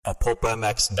A Pulp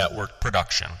MX Network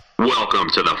production.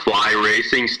 Welcome to the Fly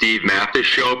Racing Steve Mathis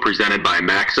Show, presented by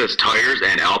Maxxis Tires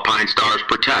and Alpine Stars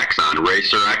Protects on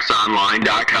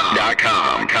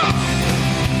RacerXOnline.com.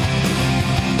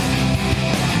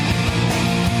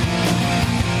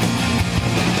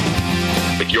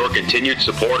 With your continued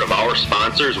support of our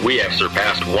sponsors, we have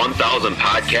surpassed 1,000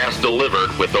 podcasts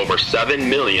delivered with over 7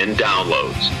 million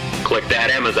downloads. Click that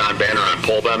Amazon banner on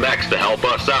Pulp MX to help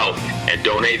us out and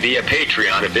donate via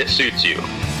Patreon if it suits you.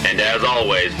 And as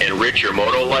always, enrich your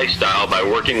moto lifestyle by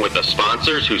working with the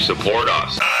sponsors who support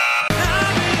us.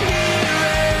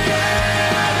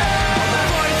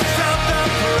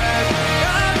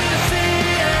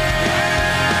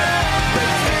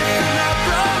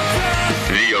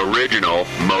 Original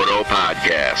Moto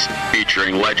Podcast,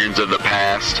 featuring legends of the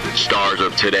past, stars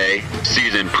of today,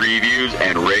 season previews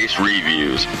and race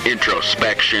reviews,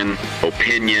 introspection,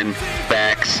 opinion,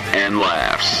 facts, and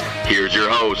laughs. Here's your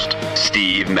host,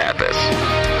 Steve Mathis.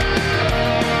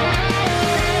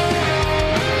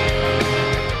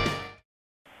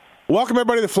 Welcome,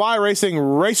 everybody, to the Fly Racing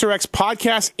Racer X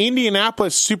Podcast,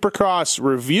 Indianapolis Supercross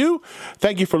Review.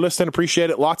 Thank you for listening. Appreciate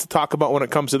it. Lots to talk about when it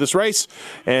comes to this race,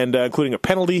 and including a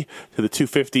penalty to the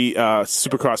 250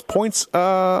 Supercross points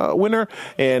winner,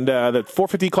 and the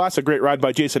 450 class, a great ride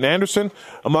by Jason Anderson,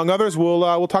 among others.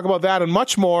 We'll talk about that and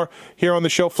much more here on the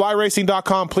show.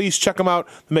 FlyRacing.com. Please check them out.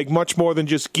 They make much more than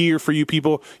just gear for you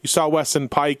people. You saw Weston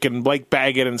Pike and Blake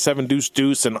Baggett and Seven Deuce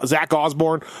Deuce and Zach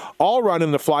Osborne all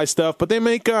running the Fly stuff, but they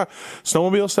make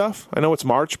snowmobile stuff. I know it's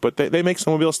March, but they make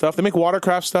snowmobile stuff. They make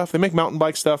watercraft stuff. They make mountain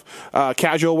bike stuff,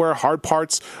 casual wear, hard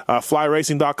parts,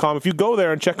 flyracing.com. If you go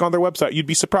there and check on their website, you'd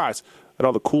be surprised at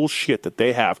all the cool shit that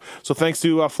they have. So thanks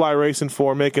to Fly Racing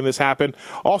for making this happen.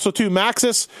 Also to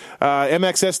Maxxis,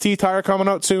 MXST tire coming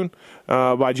out soon,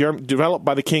 developed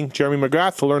by the King, Jeremy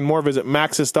McGrath. To learn more, visit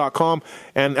Maxxis.com.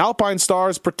 And Alpine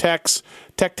Stars protects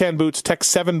Tech 10 boots, Tech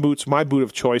 7 boots, my boot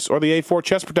of choice, or the A4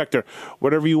 chest protector.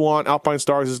 Whatever you want, Alpine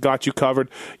Stars has got you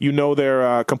covered. You know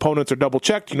their components are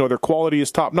double-checked. You know their quality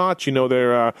is top-notch. You know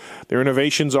their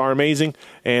innovations are amazing.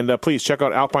 And please check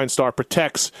out Alpine Star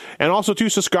Protects. And also to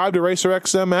subscribe to Racer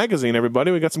X magazine, everybody.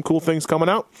 We got some cool things coming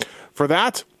out for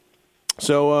that.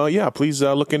 So, please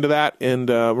look into that. And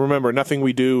remember, nothing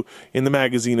we do in the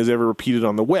magazine is ever repeated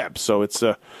on the web. So it's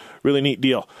a really neat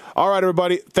deal. All right,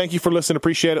 everybody. Thank you for listening.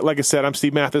 Appreciate it. Like I said, I'm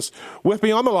Steve Mathis. With me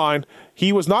on the line,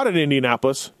 he was not in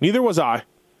Indianapolis. Neither was I.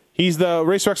 He's the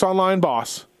Racer X Online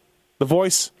boss, the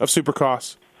voice of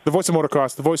Supercross, the voice of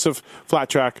motocross, the voice of flat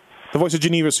track, the voice of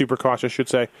Geneva Supercross, I should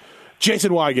say.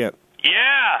 Jason Wygant.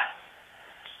 Yeah.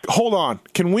 Hold on.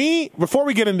 Can we, before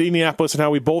we get into Indianapolis and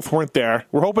how we both weren't there,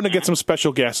 we're hoping to get some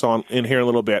special guests on in here in a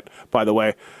little bit, by the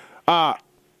way.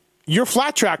 Your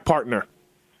flat track partner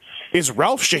is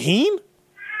Ralph Shaheen?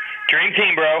 Dream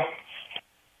team, bro.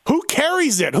 Who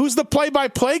carries it? Who's the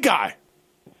play-by-play guy?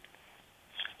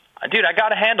 Dude, I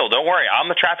got a handle. Don't worry. I'm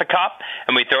the traffic cop,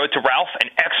 and we throw it to Ralph, an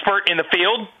expert in the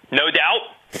field, no doubt.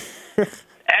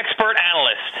 Expert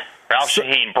analyst, Ralph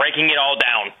Shaheen, breaking it all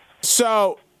down.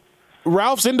 So,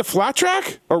 Ralph's into flat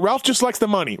track? Or Ralph just likes the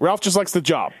money? Ralph just likes the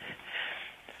job?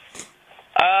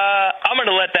 I'm going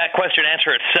to let that question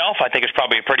answer itself. I think it's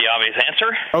probably a pretty obvious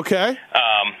answer. Okay.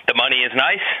 The money is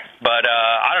nice, but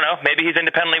I don't know. Maybe he's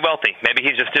independently wealthy. Maybe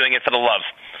he's just doing it for the love.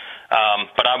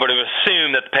 But I would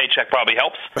assume that the paycheck probably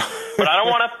helps. But I don't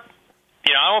want to,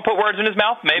 I don't want to put words in his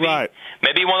mouth. Maybe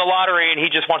he won the lottery and he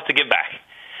just wants to give back.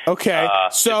 Okay.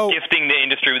 So just gifting the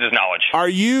industry with his knowledge. Are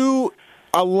you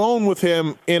alone with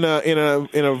him in a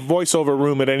voiceover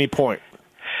room at any point?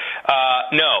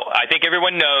 No, I think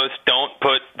everyone knows. Don't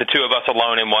put the two of us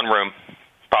alone in one room.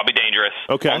 Probably dangerous.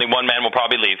 Okay. Only one man will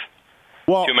probably leave.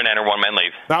 Well, 2 men enter, 1 man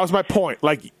leave. That was my point.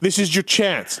 Like, this is your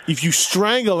chance. If you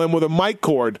strangle him with a mic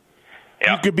cord,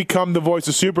 you could become the voice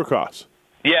of Supercross.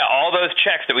 Yeah, all those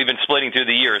checks that we've been splitting through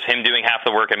the years, him doing half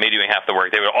the work and me doing half the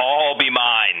work, they would all be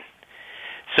mine.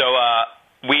 So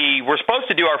we were supposed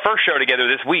to do our first show together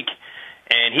this week,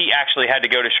 and he actually had to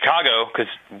go to Chicago because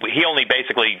he only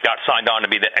basically got signed on to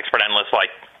be the expert analyst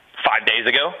like 5 days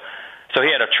ago. So he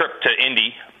had a trip to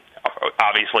Indy,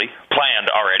 obviously, planned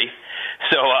already.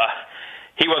 So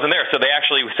he wasn't there. So they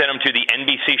actually sent him to the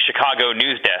NBC Chicago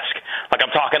news desk. Like,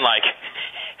 I'm talking like,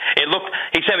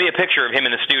 he sent me a picture of him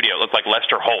in the studio. It looked like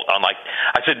Lester Holt. I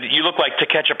said, you look like To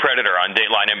Catch a Predator on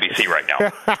Dateline NBC right now.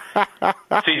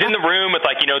 So he's in the room with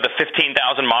the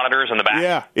 15,000 monitors in the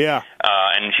back. Yeah.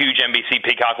 And huge NBC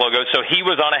Peacock logos. So he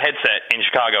was on a headset in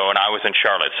Chicago and I was in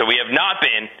Charlotte. So we have not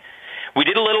been We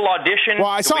did a little audition. Well,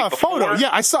 I saw a photo. Yeah,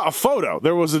 I saw a photo.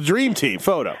 There was a Dream Team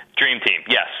photo. Dream Team,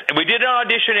 yes. And we did an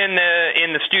audition in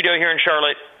the studio here in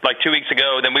Charlotte like 2 weeks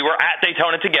ago. Then we were at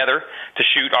Daytona together to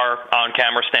shoot our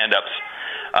on-camera stand-ups.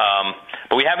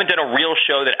 But we haven't done a real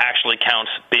show that actually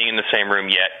counts being in the same room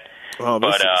yet. All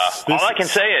I can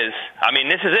say is, I mean,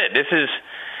 this is it. This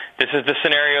is the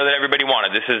scenario that everybody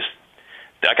wanted. This is,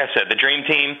 like I said, the Dream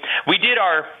Team. We did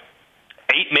our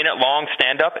 8-minute long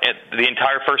stand-up at the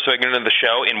entire first segment of the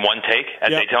show in one take at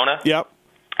Daytona. Yep.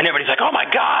 And everybody's like, oh, my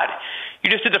God,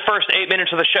 you just did the first 8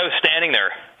 minutes of the show standing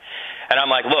there. And I'm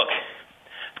like, look,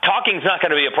 talking's not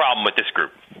going to be a problem with this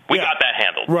group. We got that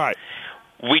handled. Right.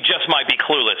 We just might be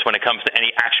clueless when it comes to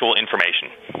any actual information.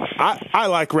 I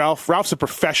like Ralph. Ralph's a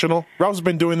professional. Ralph's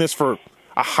been doing this for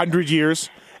 100 years,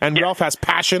 and Ralph has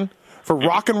passion for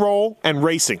rock and roll and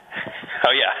racing.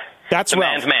 Oh, yeah. That's the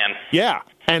Ralph. Man's man. Yeah.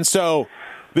 And so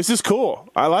this is cool.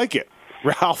 I like it.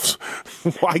 Ralph's,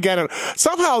 I get it.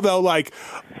 Somehow, though, like,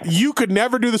 you could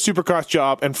never do the Supercross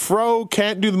job, and Fro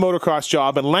can't do the motocross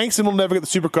job, and Langston will never get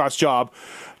the Supercross job.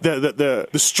 The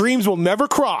streams will never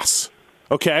cross,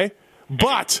 okay?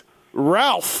 But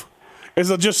Ralph is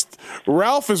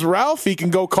Ralph is Ralph. He can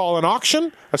go call an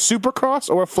auction, a Supercross,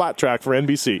 or a flat track for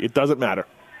NBC. It doesn't matter.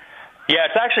 Yeah,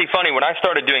 it's actually funny. When I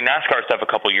started doing NASCAR stuff a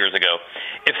couple years ago,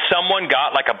 if someone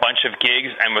got like a bunch of gigs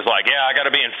and was like, yeah, I got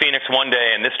to be in Phoenix one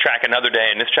day and this track another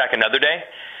day and this track another day,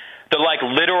 the like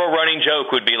literal running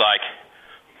joke would be like,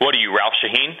 what are you, Ralph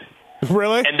Shaheen?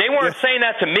 Really? And they weren't saying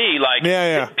that to me. Like,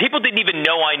 people didn't even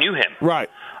know I knew him. Right.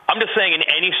 I'm just saying in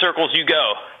any circles you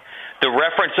go, the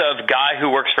reference of guy who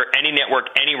works for any network,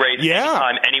 any race,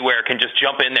 anytime, anywhere can just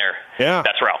jump in there. Yeah.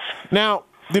 That's Ralph. Now,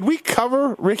 did we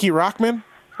cover Ricky Rockman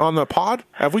on the pod?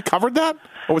 Have we covered that?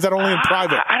 Or was that only in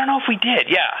private? I don't know if we did.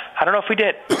 Yeah. I don't know if we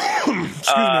did.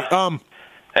 Excuse me.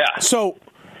 Yeah. So,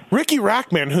 Ricky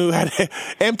Rackman, who had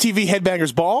MTV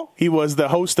Headbangers Ball, he was the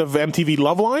host of MTV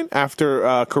Loveline after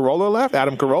Carolla left,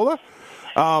 Adam Carolla.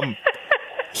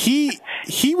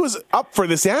 He was up for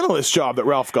this analyst job that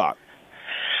Ralph got.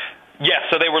 Yes,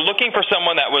 so they were looking for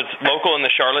someone that was local in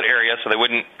the Charlotte area so they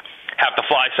wouldn't have to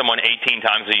fly someone 18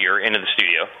 times a year into the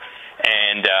studio.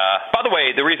 And, by the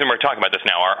way, the reason we're talking about this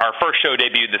now, our first show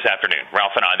debuted this afternoon.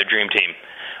 Ralph and I, the Dream Team,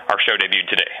 our show debuted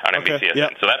today on NBCSN.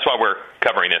 Yep. So that's why we're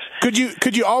covering this.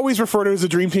 Could you always refer to it as a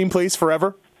Dream Team, please,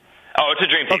 forever? Oh, it's a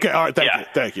Dream Team. Okay, all right,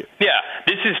 thank you. Yeah,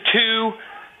 this is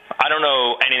I don't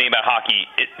know anything about hockey.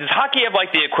 Does hockey have,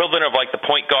 like, the equivalent of, like, the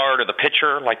point guard or the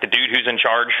pitcher, like the dude who's in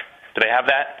charge? Do they have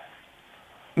that?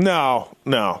 No.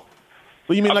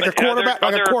 Well, you mean like a quarterback?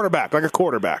 Like a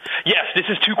quarterback. Yes, this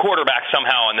is two quarterbacks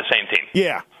somehow on the same team.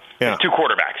 Yeah. Two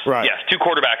quarterbacks. Right. Yes, two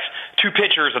quarterbacks, two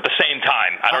pitchers at the same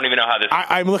time. I don't even know how this...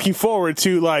 I'm looking forward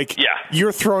to,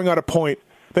 you're throwing out a point,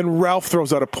 then Ralph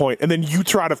throws out a point, and then you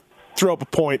try to throw up a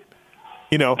point,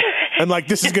 and,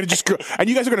 this is going to just go... And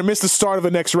you guys are going to miss the start of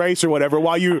the next race or whatever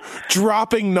while you're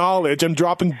dropping knowledge and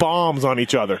dropping bombs on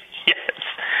each other. Yes.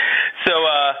 So,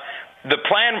 the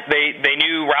plan, they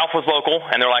knew Ralph was local,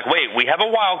 and they're like, wait, we have a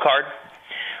wild card.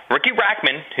 Ricky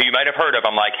Rackman, who you might have heard of,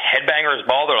 I'm like, Headbangers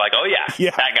Ball. They're like, oh,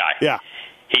 yeah, that guy. Yeah.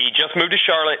 He just moved to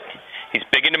Charlotte. He's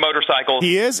big into motorcycles.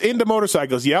 He is into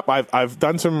motorcycles, yep. I've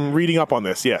done some reading up on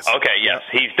this, yes. Okay, yes.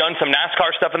 He's done some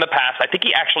NASCAR stuff in the past. I think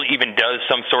he actually even does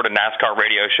some sort of NASCAR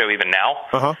radio show even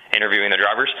now, interviewing the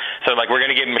drivers. So, we're going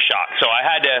to give him a shot. So I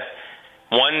had to,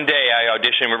 one day I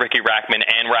auditioned with Ricky Rackman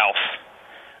and Ralph.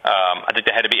 I think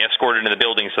they had to be escorted into the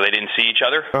building so they didn't see each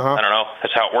other. I don't know.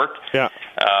 That's how it worked. Yeah.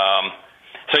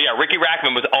 Ricky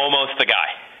Rackman was almost the guy.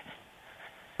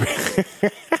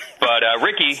 But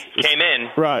Ricky came in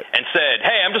and said,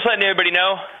 hey, I'm just letting everybody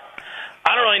know,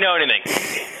 I don't really know anything.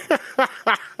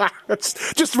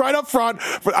 It's just right up front.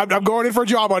 I'm going in for a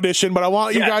job audition, but I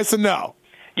want you guys to know.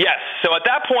 Yes. So at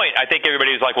that point, I think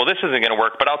everybody was like, well, this isn't going to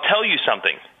work, but I'll tell you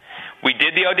something. We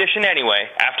did the audition anyway,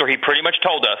 after he pretty much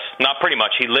told us, not pretty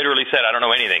much, he literally said, I don't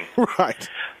know anything. Right.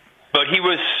 But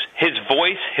his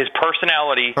voice, his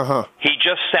personality, he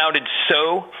just sounded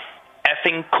so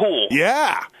effing cool.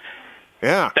 Yeah.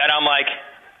 That I'm like,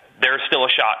 there's still a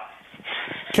shot.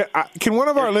 Can one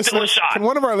of our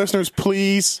listeners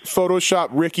please Photoshop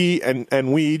Ricky and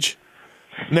Weege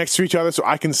next to each other so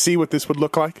I can see what this would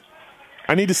look like?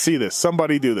 I need to see this.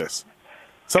 Somebody do this.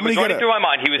 Somebody it was running through my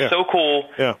mind. He was so cool.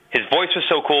 Yeah. His voice was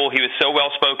so cool. He was so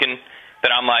well-spoken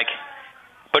that I'm like,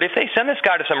 but if they send this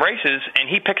guy to some races and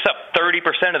he picks up 30%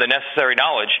 of the necessary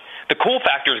knowledge, the cool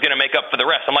factor is going to make up for the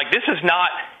rest. I'm like, this is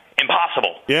not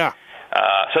impossible. Yeah.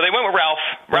 So they went with Ralph.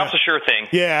 Ralph's a sure thing.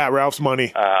 Yeah, Ralph's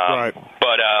money. Right.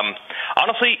 But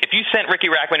honestly, if you sent Ricky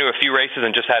Rackman to a few races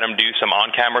and just had him do some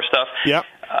on-camera stuff, yep.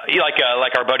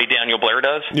 Like our buddy Daniel Blair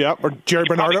does. Yep, or Jerry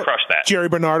Bernardo. Crush that. Jerry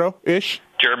Bernardo-ish.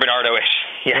 Jerry Bernardo-ish.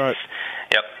 Yes. Right.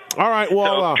 Yep. All right,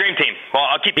 well... So, Dream Team. Well,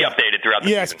 I'll keep you updated throughout the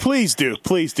Yes, season. please do.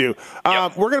 Please do.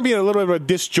 Yep. We're going to be in a little bit of a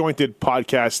disjointed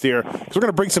podcast here because we're going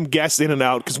to bring some guests in and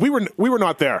out because we were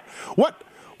not there.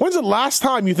 When's the last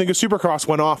time you think a Supercross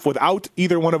went off without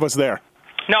either one of us there?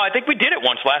 No, I think we did it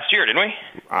once last year, didn't we?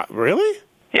 Really?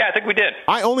 Yeah, I think we did.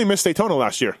 I only missed Daytona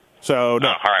last year, so no.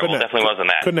 Oh, all right, well, it definitely wasn't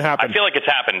that. Couldn't happen. I feel like it's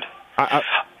happened.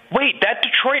 Wait, that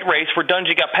Detroit race where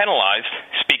Dungey got penalized,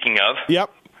 speaking of. Yep.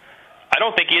 I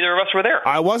don't think either of us were there.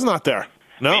 I was not there.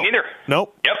 No. Me neither.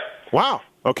 Nope. Yep. Wow.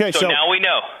 Okay, so now we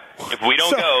know. If we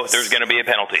don't go, there's going to be a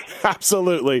penalty.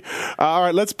 Absolutely. All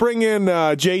right, let's bring in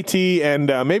JT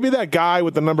and maybe that guy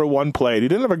with the number 1 plate. He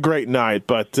didn't have a great night,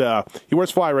 but he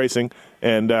wears fly racing,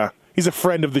 and he's a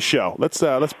friend of the show. Let's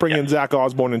bring in Zach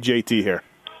Osborne and JT here.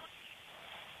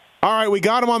 All right, we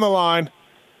got him on the line.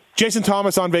 Jason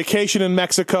Thomas on vacation in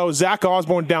Mexico. Zach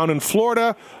Osborne down in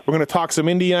Florida. We're going to talk some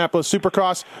Indianapolis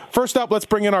Supercross. First up, let's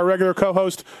bring in our regular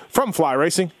co-host from Fly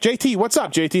Racing, JT. What's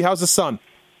up, JT? How's the sun?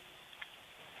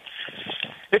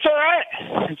 It's all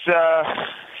right. It's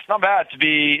not bad to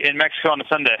be in Mexico on a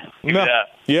Sunday. No.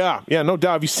 Yeah, no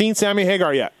doubt. Have you seen Sammy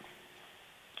Hagar yet?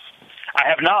 I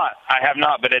have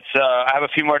not, but it's I have a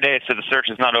few more days, so the search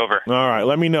is not over. All right,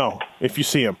 let me know if you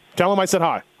see him. Tell him I said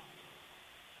hi.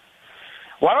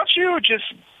 Why don't you just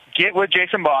get with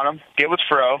Jason Bonham, get with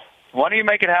Fro? Why don't you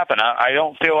make it happen? I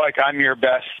don't feel like I'm your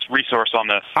best resource on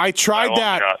this. I tried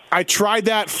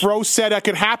that. Fro said that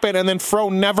could happen, and then Fro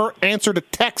never answered a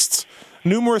text.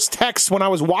 Numerous texts when I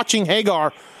was watching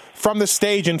Hagar from the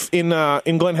stage in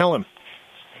Glen Helen.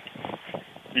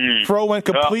 Fro went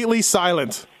completely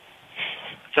silent.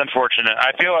 It's unfortunate.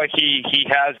 I feel like he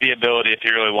has the ability, if he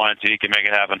really wanted to, he can make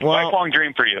it happen. Well, lifelong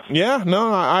dream for you. Yeah,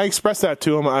 no, I expressed that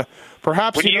to him.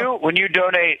 Perhaps when you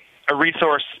donate a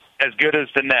resource as good as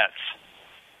the Nets,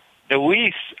 the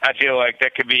least I feel like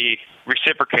that could be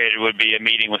reciprocated would be a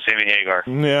meeting with Sammy Hagar.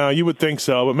 Yeah, you would think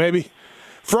so, but maybe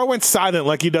Fro went silent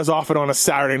like he does often on a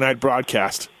Saturday night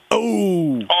broadcast.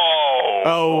 Oh,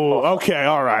 okay,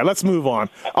 all right. Let's move on.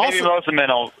 Maybe most of the men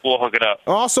will hook it up.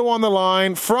 Also on the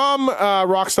line from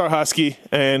Rockstar Husky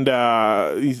and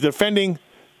he's defending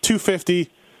 250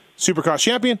 Supercross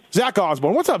champion, Zach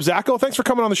Osborne. What's up, Zacho? Thanks for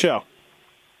coming on the show.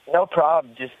 No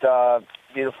problem. Just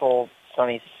beautiful,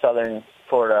 sunny southern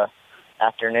Florida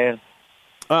afternoon.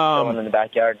 Chilling in the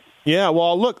backyard. Yeah,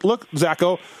 well, look,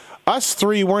 Zacho. Us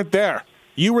three weren't there.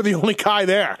 You were the only guy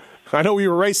there. I know we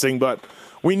were racing, but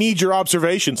we need your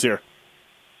observations here.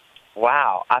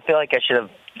 Wow. I feel like I should have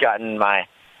gotten my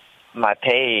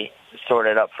pay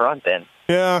sorted up front then.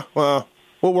 Yeah, well,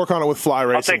 we'll work on it with fly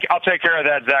racing. I'll take care of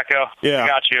that, Zacho. Yeah. I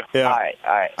got you. Yeah. All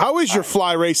right. How is your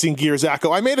fly racing gear,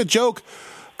 Zacho? I made a joke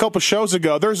a couple shows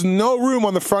ago. There's no room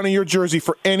on the front of your jersey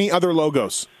for any other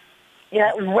logos. Yeah,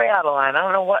 it was way out of line. I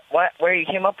don't know where you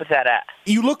came up with that at.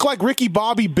 You look like Ricky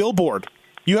Bobby Billboard.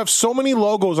 You have so many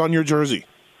logos on your jersey.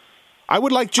 I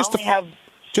would like just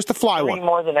a fly one.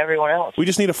 More than everyone else. We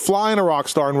just need a fly and a rock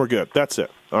star, and we're good. That's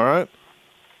it. All right?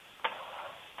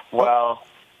 Well,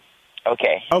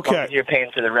 okay. Okay. As long as you're paying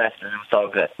for the rest, and it's all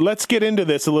good. Let's get into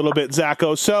this a little bit,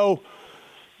 Zacho. So,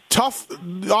 tough.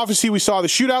 Obviously, we saw the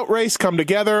shootout race come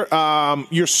together.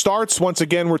 Your starts, once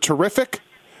again, were terrific.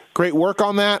 Great work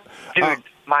on that. Dude,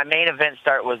 my main event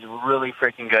start was really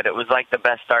freaking good. It was like the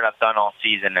best start I've done all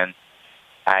season, and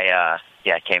I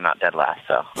came out dead last.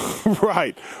 So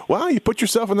right. Well, you put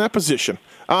yourself in that position.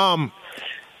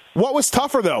 What was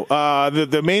tougher though,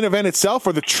 the main event itself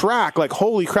or the track? Like,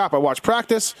 holy crap! I watched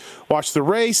practice, watched the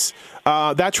race.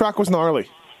 That track was gnarly.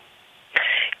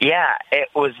 Yeah, it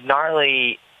was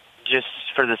gnarly, just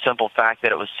for the simple fact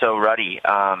that it was so ruddy.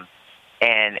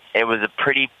 And it was a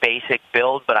pretty basic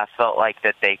build, but I felt like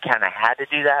that they kind of had to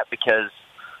do that because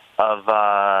of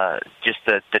just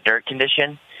the dirt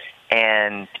condition.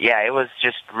 And, yeah, it was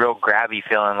just real grabby,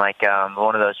 feeling like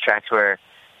one of those tracks where it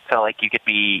felt like you could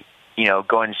be,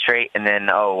 going straight and then,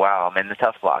 oh, wow, I'm in the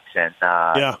tough blocks. And,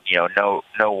 no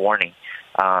warning.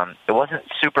 It wasn't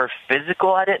super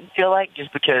physical, I didn't feel like,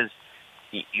 just because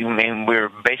we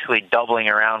were basically doubling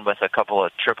around with a couple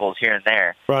of triples here and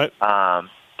there. Right.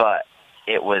 But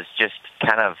it was just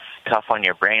kind of tough on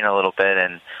your brain a little bit,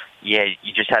 and yeah,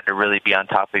 you just had to really be on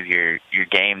top of your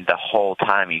game the whole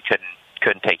time. You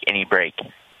couldn't take any break.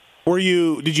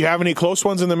 Did you have any close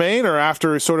ones in the main, or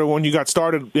after sort of when you got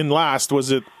started in last,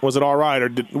 was it all right, or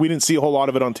we didn't see a whole lot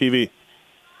of it on TV?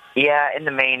 Yeah, in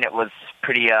the main it was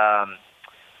pretty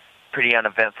pretty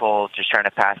uneventful, just trying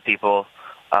to pass people.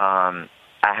 I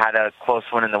had a close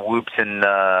one in the whoops in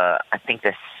I think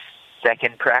the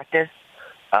second practice.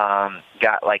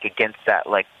 Got like against that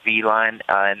like V line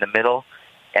in the middle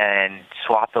and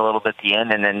swapped a little bit at the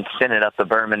end and then sent it up the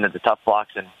berm into the tough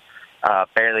blocks and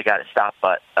barely got it stopped,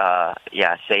 but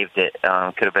saved it.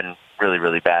 Could have been really,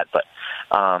 really bad. But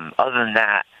other than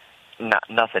that,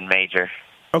 nothing major.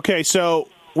 Okay, so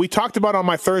we talked about on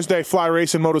my Thursday Fly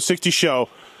Racing Moto 60 show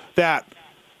that,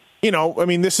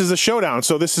 this is a showdown.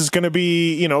 So this is going to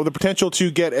be, the potential to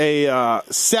get a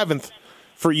seventh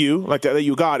for you, like that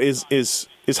you got, is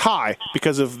high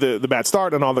because of the bad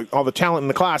start and all the talent in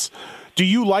the class. Do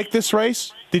you like this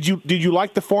race? Did you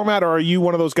like the format, or are you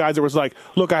one of those guys that was like,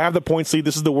 look, I have the points lead.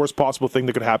 This is the worst possible thing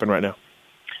that could happen right now?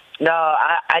 No,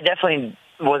 I definitely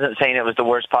wasn't saying it was the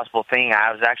worst possible thing.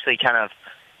 I was actually kind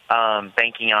of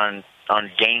banking on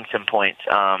gaining some points.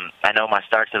 I know my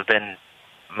starts have been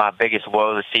my biggest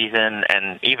woe this season,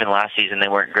 and even last season they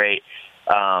weren't great.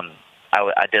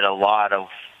 I did a lot of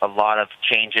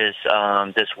changes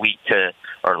last week to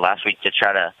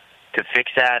try to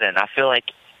fix that, and I feel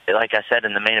like I said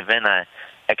in the main event, I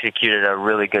executed a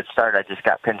really good start. I just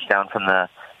got pinched down from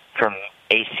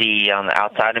AC on the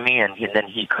outside of me, and then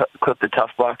he clipped the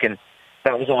tough block, and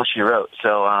that was all she wrote.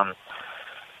 So,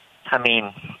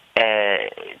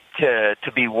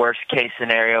 to be worst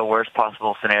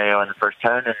possible scenario in the first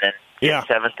turn, and then get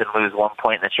seventh and lose 1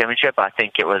 point in the championship, I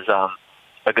think it was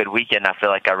a good weekend. I feel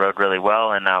like I rode really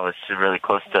well, and I was really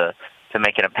close to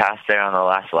making a pass there on the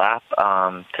last lap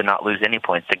to not lose any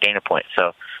points, to gain a point.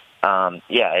 So,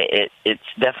 it's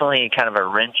definitely kind of a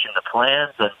wrench in the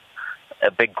plans and a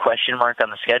big question mark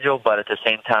on the schedule, but at the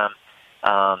same time,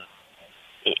 I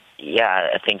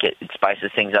think it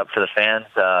spices things up for the fans.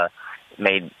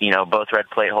 Made, both red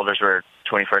plate holders were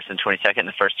 21st and 22nd in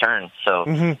the first turn, so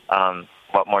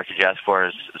what more could you ask for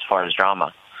as far as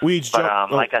drama?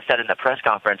 Like I said in the press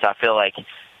conference, I feel like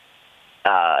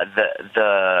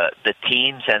the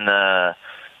teams and the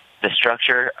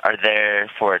structure are there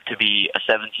for it to be a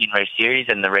 17-race series,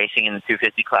 and the racing in the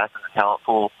 250 class and the talent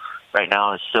pool right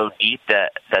now is so deep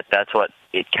that's what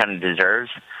it kind of deserves.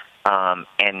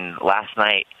 And last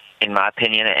night, in my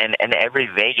opinion, and every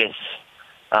Vegas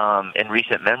in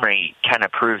recent memory kind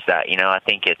of proves that. I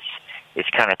think it's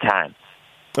kind of time.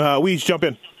 Weeds, jump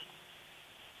in.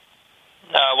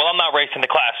 Well, I'm not racing the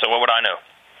class, so what would I know?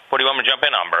 What do you want me to jump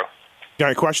in on, bro? Got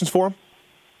any questions for him?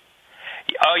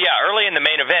 Oh, yeah, early in the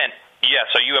main event,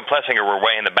 so you and Plessinger were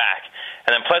way in the back,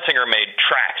 and then Plessinger made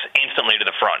tracks instantly to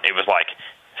the front. It was like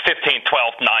 15th,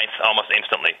 12th, 9th, almost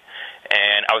instantly.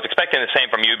 And I was expecting the same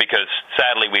from you because,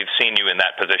 sadly, we've seen you in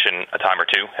that position a time or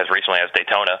two, as recently as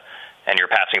Daytona, and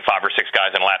you're passing 5 or 6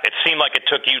 guys in a lap. It seemed like it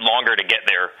took you longer to get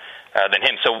there than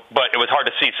him. But it was hard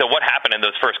to see. So what happened in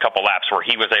those first couple laps where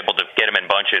he was able to get him in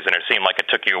bunches, and it seemed like it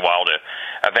took you a while to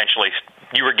eventually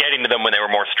 – you were getting to them when they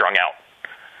were more strung out?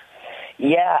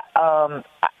 Yeah,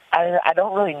 I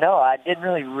don't really know. I didn't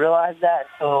really realize that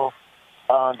until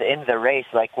the end of the race.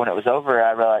 Like when it was over,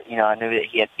 I realized, I knew that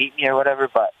he had beat me or whatever.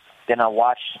 But then I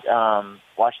watched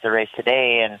the race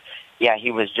today, and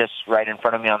he was just right in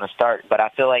front of me on the start. But I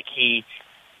feel like he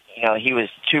was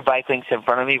 2 bike lengths in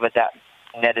front of me, but that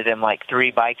netted him like 3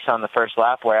 bikes on the first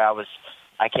lap. Where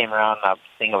I came around, I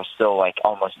think I was still like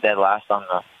almost dead last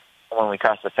when we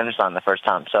crossed the finish line the first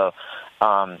time. So.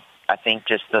 I think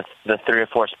just the 3 or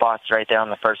 4 spots right there on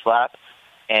the first lap,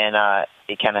 and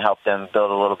it kind of helped them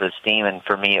build a little bit of steam. And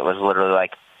for me, it was literally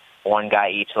like 1 guy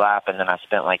each lap, and then I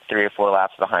spent like 3 or 4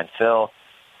 laps behind Phil,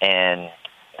 and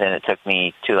then it took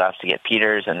me 2 laps to get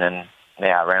Peters, and then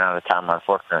I ran out of time on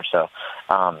Forkner. So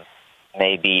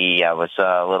maybe I was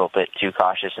a little bit too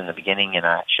cautious in the beginning, and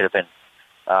I should have been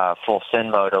full sin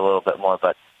mode a little bit more.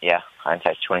 But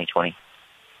hindsight's 20/20. It'd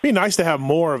be nice to have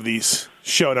more of these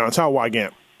showdowns. How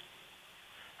Wygant?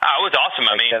 It was awesome.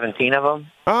 I mean, 17 of them?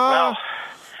 No,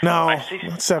 not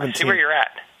 17. I see where you're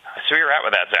at.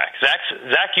 With that, Zach.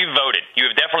 Zach, you voted. You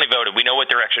have definitely voted. We know what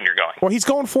direction you're going. Well, he's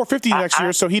going 450 next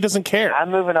year, so he doesn't care.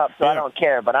 I'm moving up, so I don't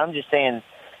care. But I'm just saying,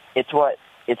 it's what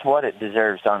it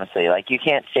deserves. Honestly, like you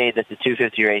can't say that the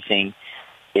 250 racing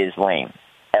is lame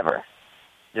ever.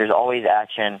 There's always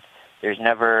action. There's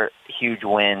never huge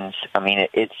wins. I mean,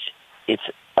 it's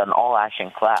an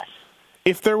all-action class.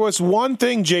 If there was one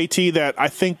thing, JT, that I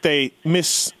think they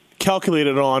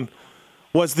miscalculated on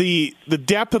was the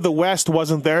depth of the West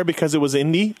wasn't there because it was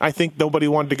Indy. I think nobody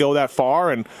wanted to go that far.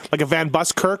 And like a Van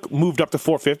Buskirk moved up to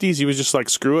 450s. He was just like,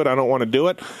 screw it, I don't want to do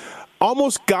it.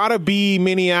 Almost got to be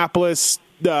Minneapolis,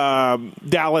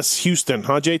 Dallas, Houston,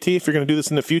 huh, JT, if you're going to do this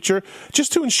in the future,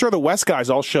 just to ensure the West guys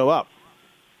all show up.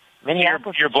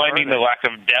 Minneapolis. You're blaming the lack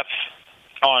of depth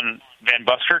on Van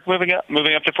Buskirk moving up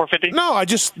to 450? No, I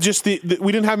just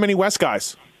we didn't have many West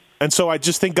guys, and so I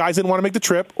just think guys didn't want to make the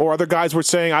trip, or other guys were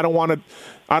saying I don't want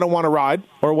to ride,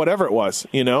 or whatever it was,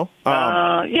 you know.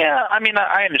 Yeah, I mean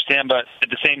I understand, but at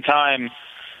the same time,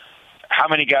 how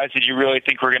many guys did you really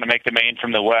think were going to make the main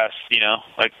from the West? You know,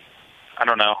 like I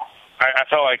don't know. I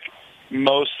felt like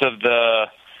most of the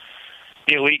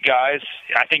elite guys,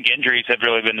 I think injuries have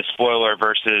really been the spoiler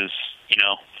versus, you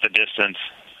know, the distance.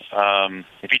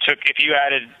 If you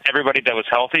added everybody that was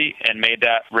healthy and made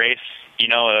that race, you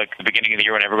know, like the beginning of the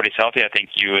year when everybody's healthy, I think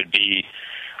you would be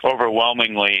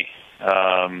overwhelmingly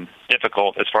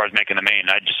difficult as far as making the main.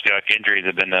 I just feel like injuries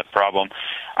have been the problem.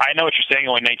 I know what you're saying.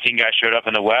 Only 19 guys showed up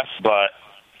in the West, but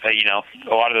you know,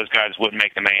 a lot of those guys wouldn't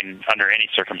make the main under any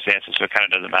circumstances, so it kind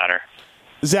of doesn't matter.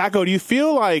 Zacho, do you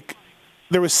feel like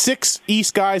there was 6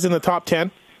 East guys in the top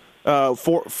 10,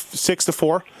 6 to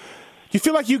 4? Do you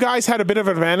feel like you guys had a bit of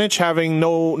an advantage having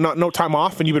no time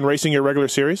off and you've been racing your regular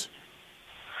series?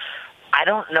 I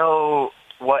don't know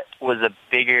what was a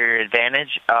bigger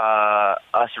advantage.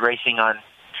 Us racing on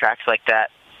tracks like that,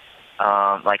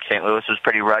 like St. Louis was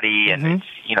pretty ruddy, and it's,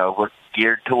 you know, we're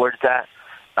geared towards that,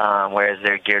 whereas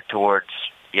they're geared towards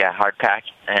hard pack,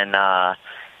 and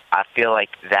I feel like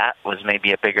that was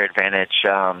maybe a bigger advantage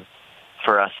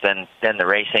for us than the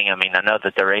racing. I mean, I know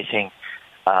that the racing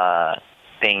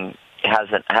thing has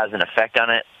an effect on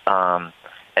it,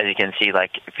 as you can see,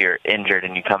 like if you're injured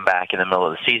and you come back in the middle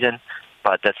of the season,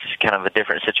 but that's kind of a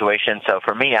different situation. So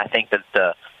for me, I think that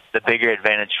the bigger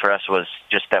advantage for us was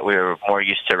just that we were more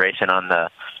used to racing on the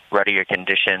ruddier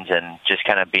conditions and just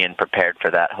kind of being prepared for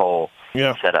that whole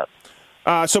setup.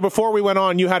 So before we went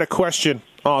on, you had a question,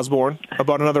 Osborne,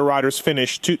 about another rider's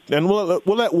finish, and we'll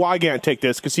let Wygant take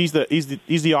this because he's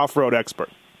the off-road expert.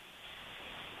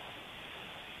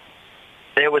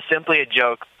 It was simply a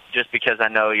joke, just because I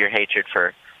know your hatred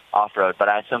for off-road. But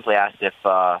I simply asked if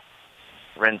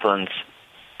Rensland's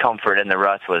comfort in the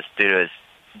ruts was due to his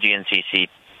GNCC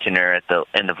tenure at the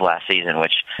end of last season,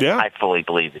 which I fully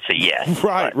believe it's a yes.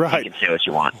 Right. You can say what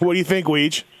you want. What do you think,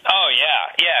 Weege? Oh, yeah.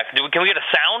 Can we get a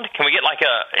sound? Can we get like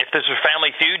if this was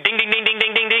Family Feud, ding, ding, ding, ding,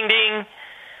 ding, ding, ding, ding.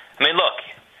 I mean, look,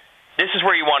 this is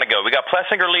where you want to go. We got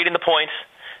Plessinger leading the points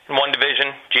in one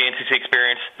division, GNCC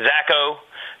experience. Zacho,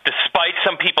 despite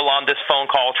some people on this phone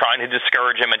call trying to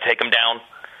discourage him and take him down,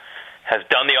 has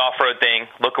done the off-road thing.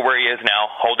 Look at where he is now,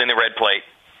 holding the red plate.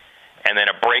 And then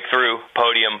a breakthrough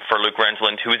podium for Luke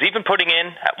Rensland, who was even putting in,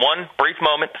 at one brief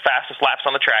moment, the fastest laps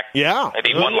on the track. Yeah.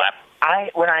 Maybe one lap.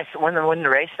 When the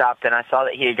race stopped and I saw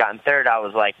that he had gotten third, I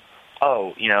was like,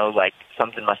 oh, you know, like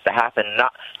something must have happened.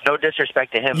 No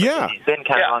disrespect to him, because he's been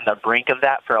kind of on the brink of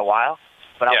that for a while.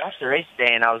 But I watched the race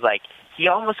today and I was like, he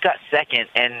almost got second,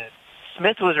 and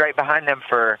Smith was right behind him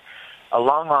for a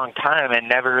long, long time and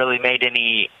never really made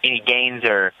any gains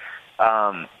or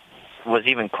was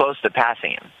even close to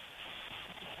passing him.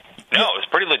 No, it was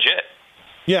pretty legit.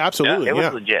 Yeah, absolutely. It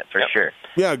was legit, for sure.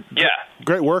 Yeah.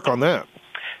 Great work on that.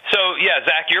 So,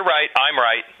 Zach, you're right. I'm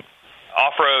right.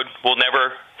 Off-road will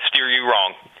never steer you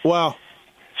wrong. Well,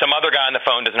 some other guy on the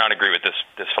phone does not agree with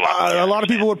this philosophy. A lot of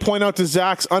people would point out to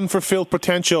Zach's unfulfilled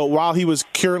potential while he was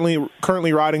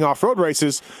currently riding off-road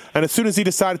races, and as soon as he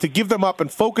decided to give them up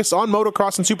and focus on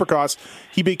motocross and supercross,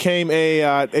 he became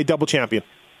a double champion.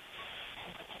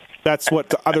 That's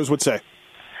what others would say.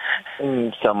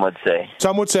 Some would say.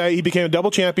 Some would say he became a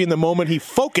double champion the moment he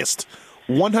focused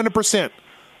 100%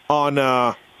 on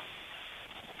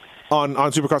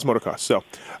supercross motocross. So,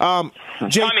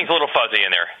 timing's a little fuzzy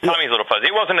in there. Timing's a little fuzzy.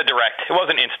 It wasn't a direct. It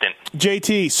wasn't instant.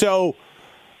 JT, so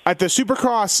at the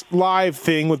Supercross Live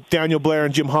thing with Daniel Blair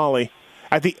and Jim Hawley,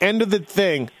 at the end of the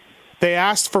thing, they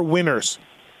asked for winners,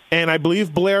 and I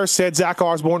believe Blair said Zach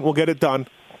Osborne will get it done.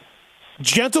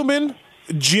 Gentleman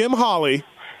Jim Hawley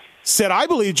said, I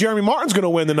believe Jeremy Martin's going to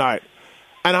win the night.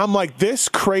 And I'm like, this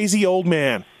crazy old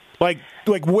man. Like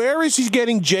where is he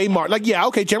getting J Martin? Like, yeah,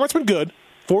 okay, J Martin's been good,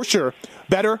 for sure.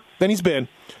 Better than he's been.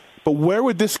 But where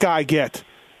would this guy get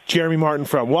Jeremy Martin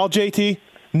from? Well, JT,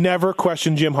 never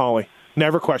question Jim Hawley.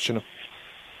 Never question him.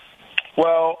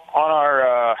 Well, on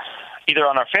our either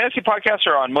on our fantasy podcast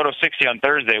or on Moto 60 on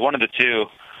Thursday, one of the two,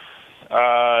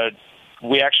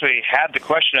 we actually had the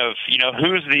question of, you know,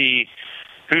 who's the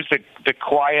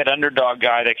quiet underdog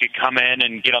guy that could come in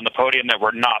and get on the podium that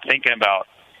we're not thinking about?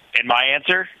 And my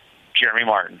answer, Jeremy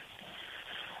Martin.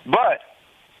 But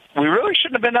we really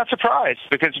shouldn't have been that surprised,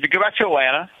 because if you go back to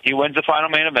Atlanta, he wins the final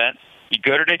main event. You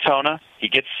go to Daytona, he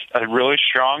gets a really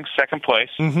strong second place.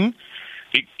 Mm-hmm.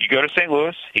 You go to St.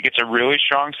 Louis, he gets a really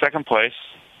strong second place.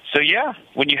 So, yeah,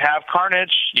 when you have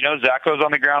carnage, Zach goes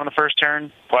on the ground in the first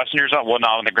turn. Plessinger's not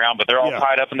on the ground, but they're all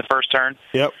tied up in the first turn.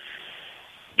 Yep.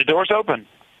 The door's open.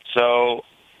 So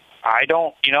I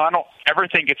don't ever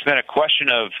think it's been a question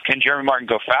of can Jeremy Martin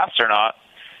go fast or not.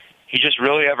 He just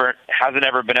really hasn't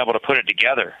ever been able to put it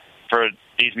together for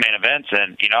these main events.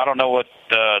 And, I don't know what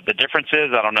the difference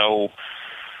is. I don't know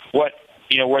what,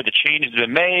 where the change has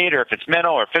been made or if it's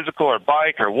mental or physical or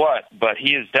bike or what, but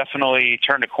he has definitely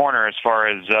turned a corner as far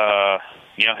as,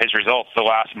 his results the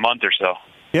last month or so.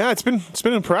 Yeah, it's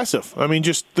been impressive. I mean,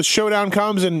 just the showdown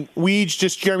comes and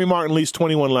Jeremy Martin leads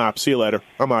 21 laps. See you later.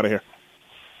 I'm out of here.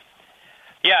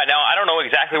 Yeah, now I don't know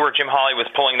exactly where Jim Hawley was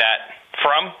pulling that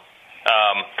from,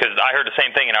 because I heard the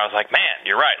same thing and I was like, man,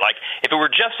 you're right. Like, if it were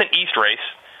just an East race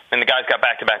and the guys got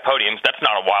back-to-back podiums, that's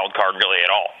not a wild card really at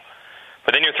all.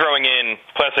 But then you're throwing in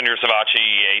Plessinger, Savacci,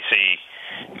 AC,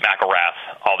 McElrath,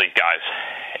 all these guys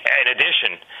in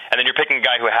addition, and then you're picking a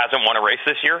guy who hasn't won a race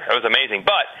this year. It was amazing.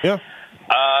 But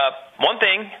one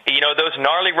thing, those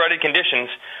gnarly rutted conditions,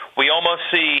 we almost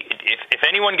see if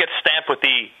anyone gets stamped with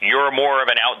the "you're more of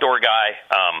an outdoor guy"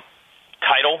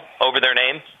 title over their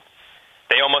name,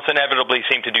 they almost inevitably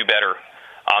seem to do better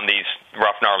on these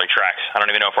rough, gnarly tracks. I don't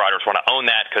even know if riders want to own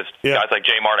that because guys like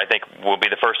J Mart, I think, will be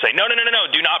the first to say, no,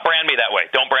 do not brand me that way.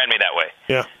 Don't brand me that way.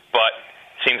 Yeah. But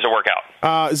seems to work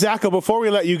out. Zacho, before we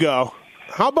let you go,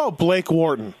 how about Blake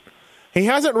Wharton? He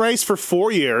hasn't raced for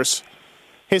 4 years.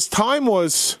 His time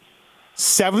was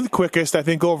 7th quickest, I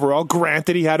think, overall.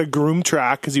 Granted, he had a groomed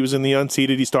track because he was in the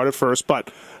unseated. He started first.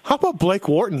 But how about Blake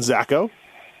Wharton, Zacho?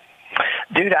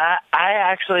 Dude, I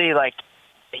actually,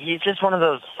 he's just one of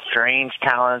those strange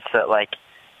talents that,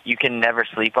 you can never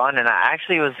sleep on. And I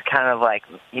actually was kind of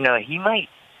he might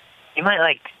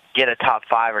get a top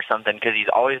 5 or something because he's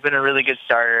always been a really good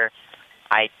starter.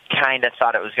 I kind of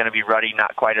thought it was going to be ruddy,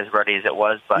 not quite as ruddy as it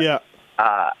was. But,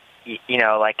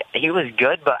 he was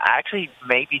good, but I actually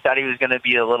maybe thought he was going to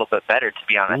be a little bit better, to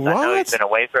be honest. What? I know he's been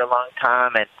away for a long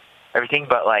time and everything,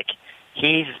 but,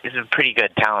 he's a pretty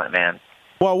good talent, man.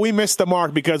 Well, we missed the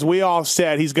mark because we all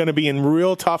said he's going to be in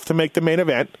real tough to make the main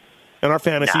event in our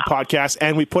fantasy podcast,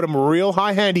 and we put him real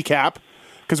high handicap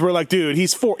because we're like, dude, he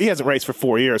hasn't raced for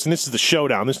 4 years, and this is the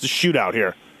showdown. This is the shootout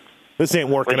here. This ain't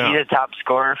working out. Was he the top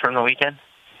scorer from the weekend?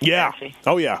 Yeah. Fantasy?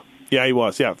 Oh, yeah. Yeah, he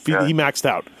was. Yeah, he maxed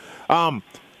out.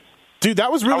 Dude,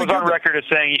 that was really good. I was on record as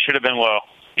saying he should have been low.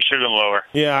 He should have been lower.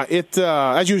 Yeah,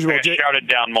 as usual. Shouted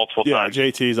down multiple times. Yeah,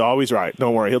 JT's always right.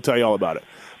 Don't worry. He'll tell you all about it.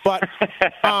 But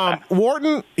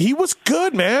Wharton, he was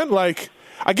good, man.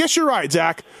 I guess you're right,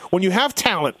 Zach. When you have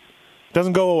talent, it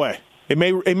doesn't go away. It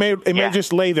may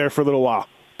just lay there for a little while,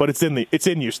 but it's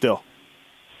in you still.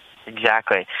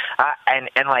 Exactly.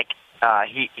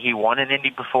 He won an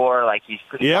Indy before. He's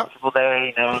pretty comfortable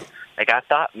there. I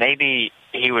thought maybe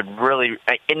he would really,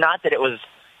 not that it was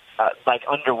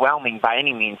underwhelming by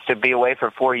any means to be away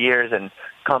for 4 years and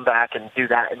come back and do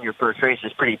that in your first race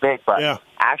is pretty big, but I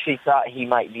actually thought he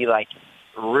might be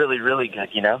really, really good,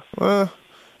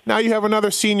 Now you have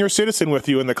another senior citizen with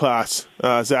you in the class,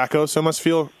 Zacho, so must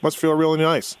feel really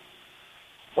nice.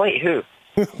 Wait, who?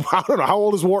 I don't know. How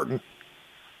old is Wharton?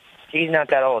 He's not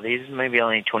that old. He's maybe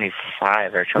only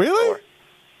 25 or 24. Really?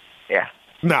 Yeah.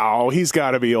 No, he's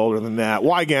got to be older than that.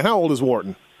 Why again? How old is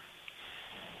Wharton?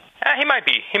 He might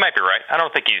be. He might be right. I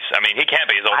don't think he's. I mean, he can't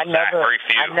be as old as Zach. Very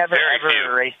few. I've never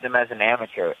ever raced him as an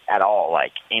amateur at all.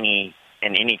 In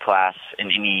any class, in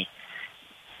any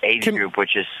age group,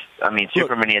 which is,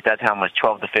 Super Mini at that time was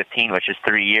 12 to 15, which is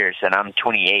 3 years, and I'm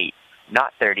 28,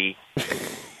 not 30.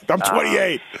 I'm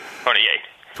 28.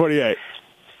 28.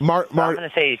 I'm going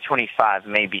to say he's 25,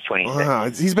 maybe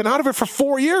 26. He's been out of it for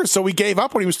 4 years, so he gave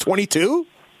up when he was 22?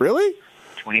 Really?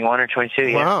 21 or 22,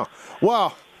 yeah. Wow.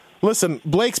 Well, listen,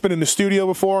 Blake's been in the studio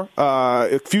before,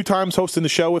 a few times hosting the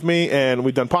show with me, and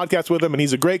we've done podcasts with him, and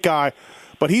he's a great guy,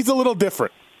 but he's a little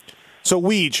different. So,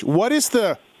 Weege, what is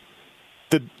the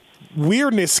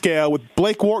weirdness scale with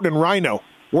Blake Wharton and Rhino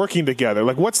working together?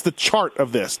 What's the chart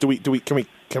of this? Can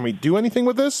we do anything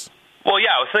with this? Well,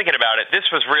 yeah, I was thinking about it. They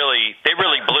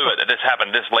really blew it that this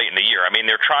happened this late in the year.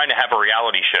 They're trying to have a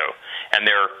reality show, and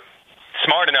they're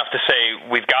smart enough to say,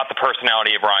 we've got the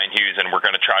personality of Ryan Hughes, and we're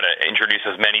going to try to introduce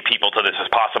as many people to this as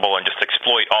possible and just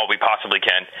exploit all we possibly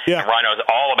can. Yeah. And Rhino's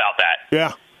all about that.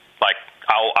 Yeah.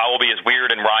 I will be as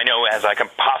weird and Rhino as I can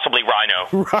possibly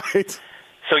Rhino. Right.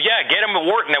 So, yeah, get him to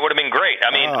Wharton. That would have been great.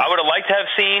 I would have liked to have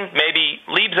seen maybe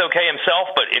Lieb's okay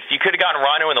himself, but if you could have gotten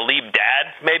Rhino and the Lieb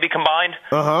dad maybe combined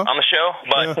on the show.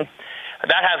 But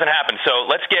that hasn't happened. So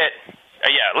let's get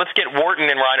Wharton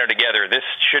and Rhino together. This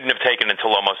shouldn't have taken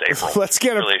until almost April. Let's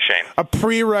get really a shame. A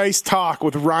pre-race talk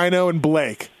with Rhino and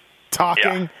Blake.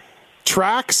 Talking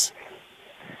tracks,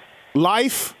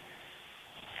 life,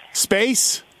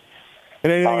 space,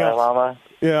 and anything else. Llama.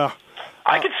 Yeah.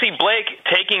 I could see Blake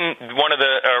taking one of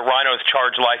the Rhino's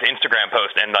Charge Life Instagram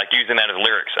posts and like using that as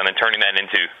lyrics and then turning that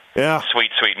into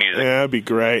sweet, sweet music. Yeah, that'd be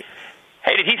great.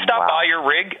 Hey, did he stop by your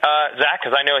rig, Zach?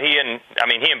 Because I know he and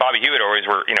Bobby Hewitt always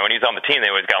were, when he was on the team, they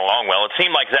always got along well. It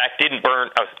seemed like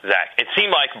it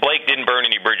seemed like Blake didn't burn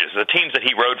any bridges. The teams that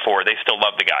he rode for, they still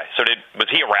loved the guy. So was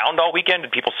he around all weekend?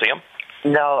 Did people see him?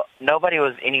 No, nobody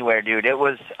was anywhere, dude. It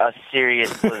was a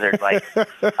serious blizzard. Like,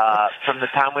 from the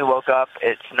time we woke up,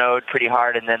 it snowed pretty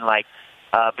hard, and then,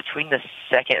 between the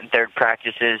second and third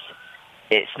practices,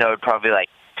 it snowed probably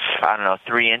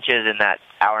 3 inches in that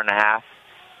hour and a half,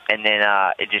 and then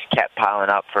it just kept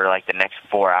piling up for, the next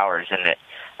 4 hours, and it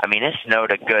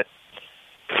snowed a good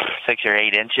 6 or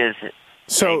 8 inches,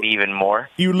 maybe even more.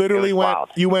 You literally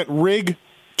went rig,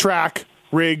 track,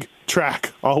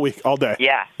 all week, all day.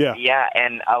 Yeah,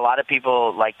 and a lot of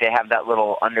people, they have that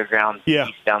little underground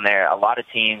piece down there. A lot of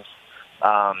teams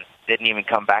didn't even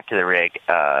come back to the rig.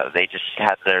 They just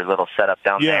had their little setup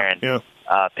down there and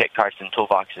pit carts and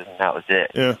toolboxes, and that was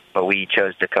it. Yeah. But we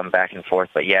chose to come back and forth.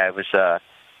 But, yeah, it was a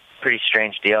pretty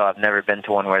strange deal. I've never been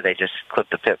to one where they just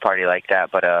clipped a pit party like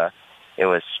that, but it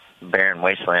was barren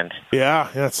wasteland. Yeah,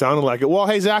 it sounded like it. Well,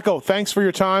 hey, Zacho, thanks for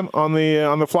your time on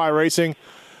the Fly Racing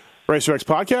Racer X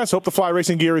podcast. Hope the Fly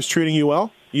Racing gear is treating you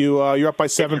well. You're up by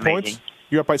 7 points.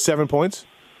 You're up by 7 points.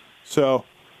 So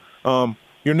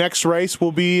your next race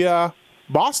will be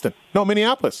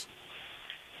Minneapolis.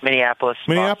 Minneapolis.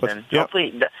 Yep.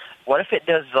 Hopefully, what if it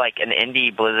does an Indy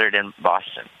Blizzard in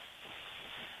Boston?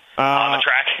 On the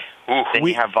track? Ooh. Then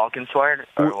you have Valkenswaard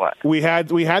or what? We had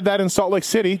that in Salt Lake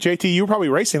City. JT, you were probably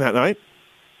racing that night.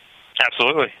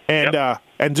 Absolutely.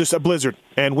 And just a blizzard.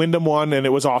 And Wyndham won, and it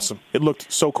was awesome. It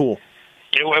looked so cool.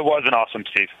 It was an awesome,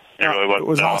 Steve. It really was. It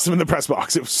was awesome in the press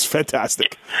box. It was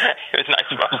fantastic. It was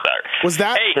nice about that. Was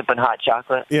that? Sipping hot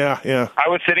chocolate? Yeah. I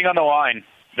was sitting on the line.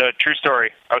 The true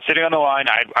story. I was sitting on the line.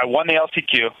 I won the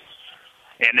LCQ,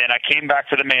 and then I came back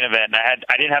for the main event, and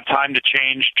I didn't have time to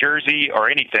change jersey or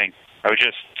anything. I was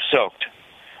just soaked.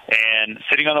 And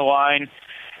sitting on the line,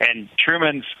 and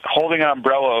Truman's holding an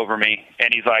umbrella over me,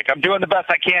 and he's like, I'm doing the best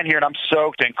I can here, and I'm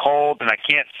soaked and cold, and I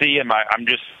can't see, and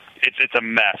it's a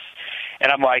mess.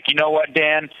 And I'm like, you know what,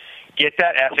 Dan? Get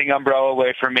that effing umbrella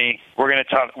away from me. We're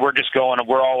just going,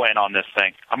 we're all in on this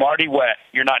thing. I'm already wet.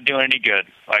 You're not doing any good.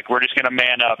 We're just going to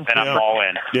man up, and I'm all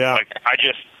in. Yeah. I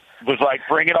just was like,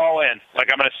 bring it all in. I'm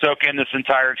going to soak in this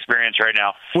entire experience right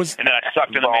now. And then I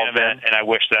sucked in the main event, and I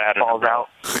wished that I had an umbrella.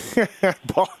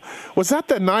 Was that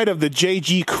the night of the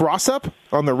JG cross-up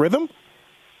on the rhythm?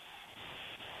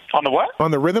 On the what?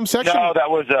 On the rhythm section? No, that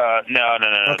was no.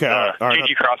 Okay, all right.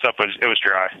 JG cross-up was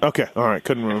dry. Okay, all right.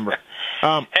 Couldn't remember.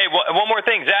 Hey, one more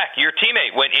thing, Zach. Your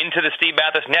teammate went into the Steve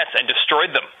Mathis nets and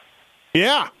destroyed them.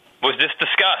 Yeah. Was this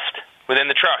discussed within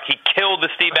the truck? He killed the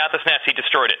Steve Mathis nets. He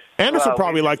destroyed it. Anderson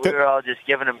probably liked it. We were all just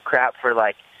giving him crap for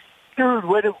dude,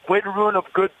 way to ruin a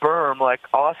good berm.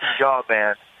 Awesome job,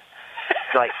 man.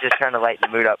 Just trying to lighten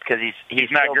the mood up because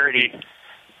he's not still pretty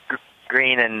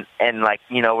green and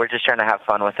we're just trying to have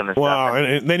fun with him and wow, stuff.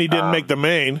 And then he didn't make the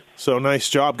main, so nice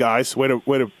job, guys. Way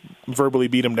to verbally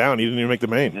beat him down. He didn't even make the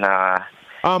main. Nah,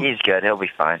 he's good. He'll be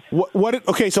fine.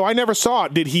 Okay, so I never saw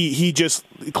it. Did he just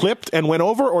clipped and went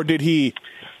over, or did he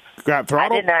grab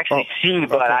throttle? I didn't actually see,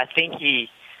 but I think he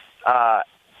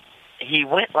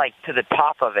went to the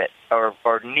top of it or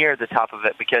near the top of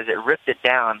it because it ripped it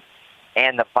down,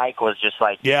 and the bike was just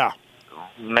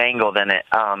mangled in it.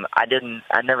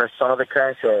 I never saw the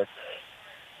crash or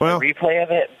a replay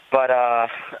of it, but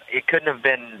it couldn't have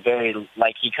been very,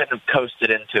 he couldn't have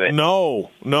coasted into it. No,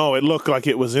 it looked like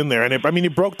it was in there, and he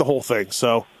broke the whole thing,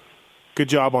 so good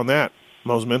job on that,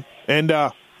 Mosman. And,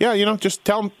 just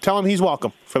tell him he's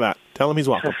welcome for that. Tell him he's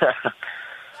welcome.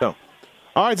 So,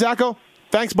 all right, Zacho,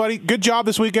 thanks, buddy. Good job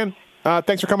this weekend.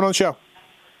 Thanks for coming on the show.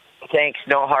 Thanks.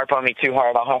 Don't harp on me too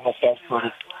hard. I'll have my stuff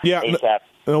sorted ASAP.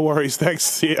 No worries. Thanks.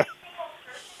 See ya.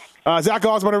 Zach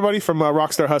Osborne, everybody, from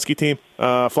Rockstar Husky Team,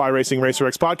 Fly Racing Racer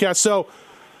X podcast. So,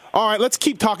 all right, let's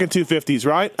keep talking 250s,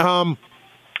 right?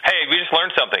 Hey, we just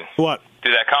learned something. What?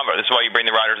 Through that convo. This is why you bring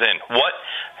the riders in. What?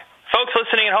 Folks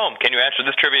listening at home, can you answer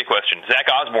this trivia question? Zach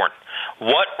Osborne,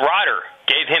 what rider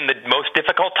gave him the most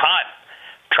difficult time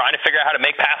trying to figure out how to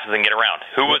make passes and get around?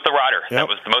 Who was the rider that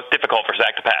was the most difficult for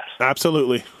Zach to pass?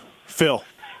 Absolutely. Phil,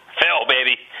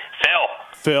 baby.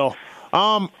 Phil.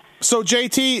 So,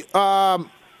 JT,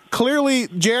 clearly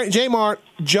J-Mart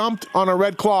jumped on a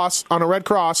red cross,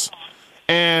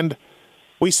 and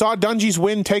we saw Dungey's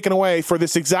win taken away for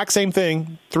this exact same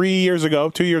thing 2 years ago,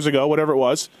 whatever it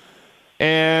was.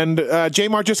 and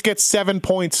J-Mart just gets 7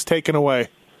 points taken away.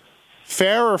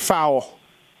 Fair or foul?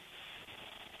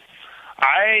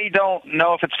 I don't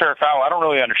know if it's fair or foul. I don't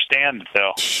really understand it,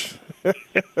 though.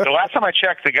 The last time I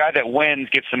checked, the guy that wins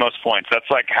gets the most points. That's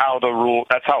like how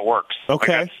that's how it works.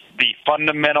 Okay. Like, that's the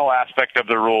fundamental aspect of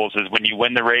the rules is when you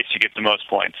win the race, you get the most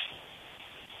points.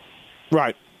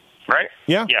 Right. Right?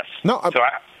 Yeah. Yes. No. So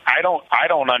I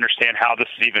don't understand how this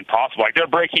is even possible. Like they're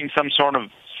breaking some sort of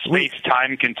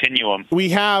space-time continuum. We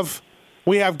have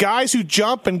guys who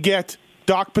jump and get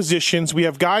dock positions. We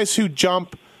have guys who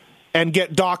jump and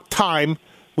get dock time.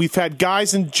 We've had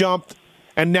guys in jump,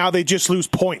 and now they just lose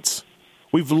points.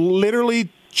 We've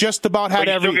literally just about had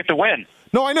every. You still get the win.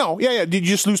 No, I know. Yeah. Did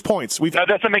you just lose points? That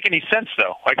doesn't make any sense,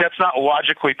 though. Like that's not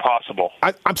logically possible.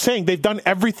 I'm saying they've done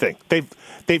everything.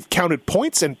 They've counted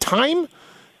points and time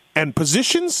and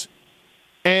positions.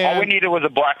 And all we needed was a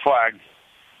black flag.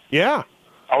 Yeah.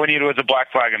 All we needed was a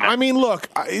black flag in there. I mean, look,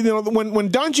 when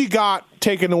Dungey got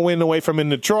taken the win away from in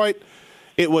Detroit,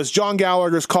 it was John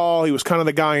Gallagher's call. He was kind of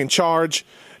the guy in charge.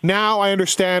 Now I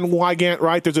understand why Gant,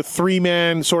 right? There's a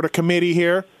 3-man sort of committee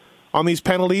here on these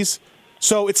penalties.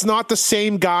 So it's not the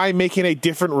same guy making a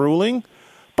different ruling.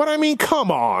 But, I mean, come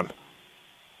on.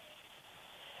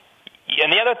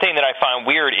 And the other thing that I find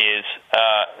weird is,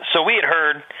 so we had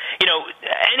heard,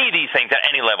 any of these things at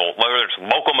any level, whether it's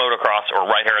local motocross or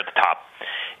right here at the top,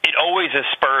 it always is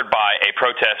spurred by a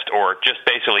protest or just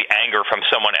basically anger from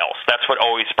someone else. That's what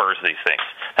always spurs these things.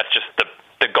 That's just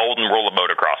the golden rule of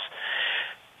motocross.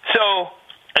 So,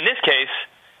 in this case,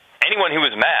 anyone who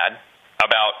was mad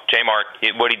about J-Mart,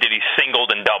 what he did, he singled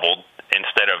and doubled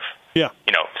instead of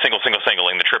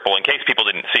singling the triple. In case people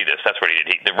didn't see this, that's what he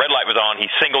did. The red light was on. He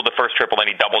singled the first triple, then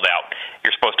he doubled out.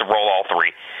 You're supposed to roll all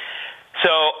three. So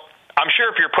I'm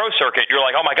sure if you're pro circuit, you're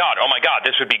like, oh my God,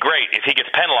 this would be great. If he gets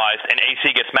penalized and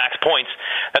AC gets max points,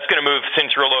 that's going to move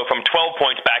Cianciarulo from 12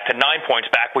 points back to 9 points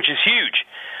back, which is huge.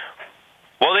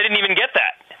 Well, they didn't even get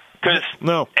that because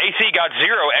AC got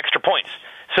 0 extra points.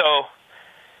 So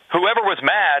whoever was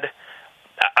mad,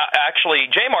 actually,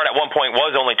 J-Mart at one point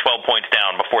was only 12 points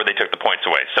down before they took the points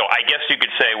away. So I guess you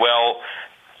could say, well,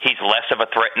 he's less of a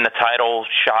threat in the title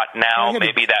shot now.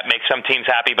 Maybe that makes some teams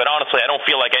happy. But honestly, I don't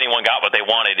feel like anyone got what they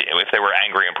wanted if they were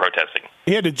angry and protesting.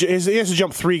 He has to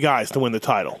jump 3 guys to win the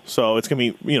title. So it's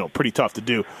going to be pretty tough to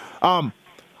do.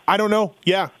 I don't know.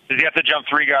 Yeah. Does he have to jump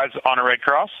 3 guys on a red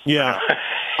cross? Yeah.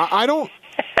 I don't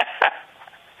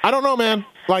know, man.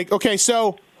 Like, okay,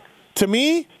 so to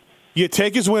me, you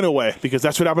take his win away because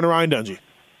that's what happened to Ryan Dungey.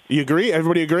 You agree?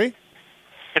 Everybody agree?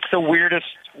 It's the weirdest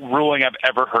ruling I've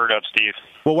ever heard of, Steve.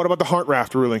 Well, what about the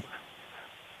Hartraft ruling?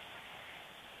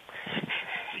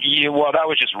 Yeah, well, that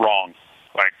was just wrong.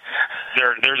 Like,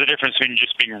 there's a difference between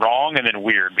just being wrong and then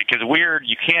weird. Because weird,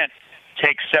 you can't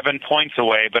take 7 points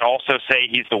away, but also say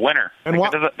he's the winner. And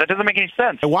that doesn't make any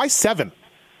sense. And why 7?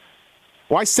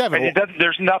 Why 7?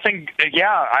 There's nothing.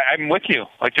 Yeah, I'm with you.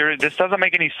 Like, this doesn't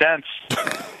make any sense.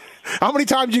 How many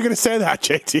times are you going to say that,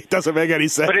 JT? It doesn't make any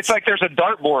sense. But it's like there's a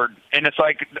dartboard, and it's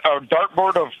like a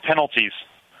dartboard of penalties.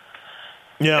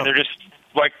 Yeah. And they're just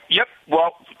like, yep,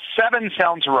 well, 7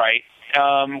 sounds right.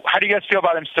 How do you guys feel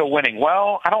about him still winning?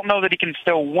 Well, I don't know that he can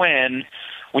still win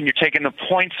when you're taking the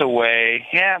points away.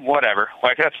 Yeah, whatever.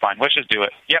 Like, that's fine. Let's just do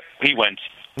it. Yep, he wins.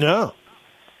 No.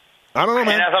 I don't know,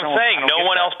 man. And as I'm saying, no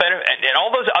one else benefits. And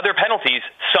all those other penalties,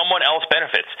 someone else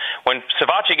benefits. When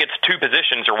Savacci gets 2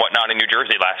 positions or whatnot in New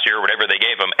Jersey last year, or whatever they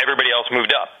gave him, everybody else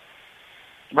moved up.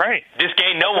 Right. This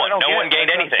gained no one. No one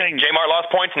gained anything. J-Mart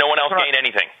lost points. No one else gained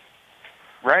anything.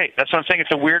 Right. That's what I'm saying.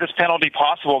 It's the weirdest penalty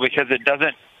possible because it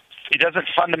doesn't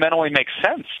fundamentally make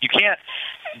sense. You can't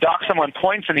dock someone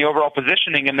points in the overall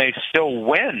positioning and they still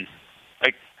win.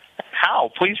 Like, how?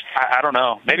 Please? I don't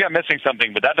know. Maybe I'm missing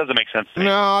something, but that doesn't make sense to me.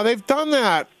 No, they've done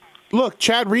that. Look,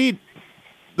 Chad Reed,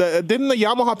 didn't the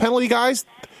Yamaha penalty guys,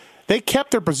 they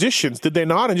kept their positions, did they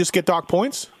not, and just get dock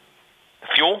points?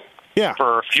 Fuel? Yeah.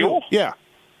 For fuel? Yeah.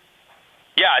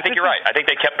 Yeah, I think you're right. I think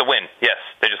they kept the win. Yes,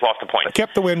 they just lost the points. They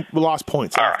kept the win, lost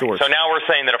points afterwards. Right. So now we're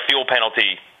saying that a fuel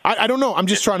penalty... I don't know. I'm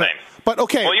just trying to... But,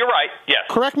 okay. Well, you're right. Yes.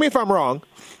 Correct me if I'm wrong.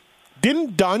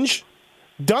 Didn't Dunge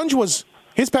was...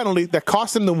 His penalty that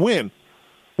cost him the win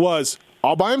was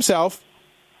all by himself,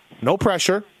 no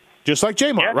pressure, just like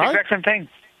J-Mart, right? Yeah, it's the exact same thing.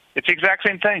 It's the exact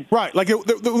same thing. Right. Like,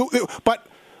 but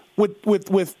with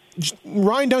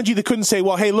Ryan Dungey, they couldn't say,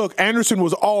 well, hey, look, Anderson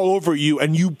was all over you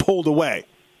and you pulled away.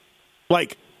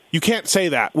 Like, you can't say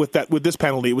that with this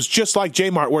penalty. It was just like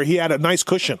J-Mart where he had a nice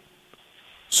cushion.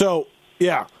 So,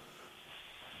 yeah.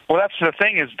 Well, that's the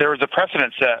thing is there was a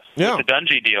precedent set with the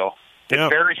Dungey deal.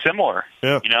 It's very similar,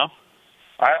 you know?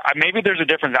 Maybe there's a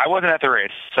difference. I wasn't at the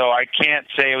race, so I can't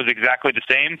say it was exactly the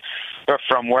same. But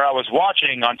from where I was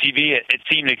watching on TV, it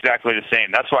seemed exactly the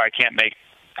same. That's why I can't make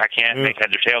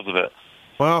heads or tails of it.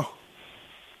 Well,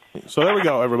 so there we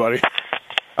go, everybody.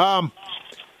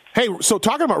 Hey, so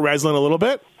talking about Reslin a little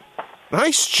bit.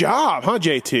 Nice job, huh,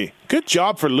 JT? Good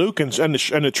job for Luke and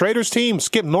the Traders team,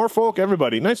 Skip Norfolk,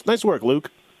 everybody. Nice work,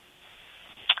 Luke.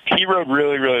 He rode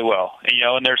really, really well.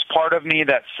 And there's part of me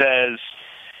that says,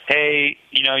 hey,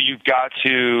 you've got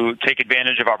to take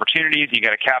advantage of opportunities. You got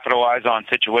to capitalize on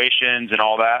situations and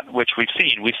all that, which we've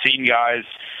seen. We've seen guys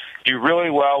do really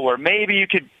well where maybe you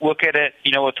could look at it,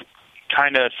 with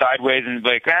kind of sideways and be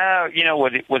like,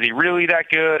 was he really that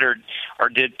good, or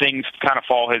did things kind of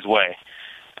fall his way?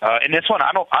 In this one,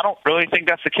 I don't really think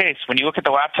that's the case. When you look at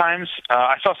the lap times,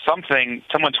 I saw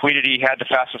someone tweeted he had the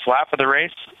fastest lap of the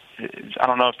race. I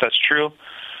don't know if that's true.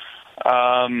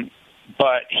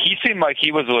 But he seemed like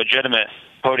he was a legitimate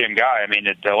podium guy. I mean,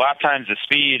 the lap times, the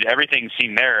speed, everything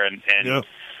seemed there. And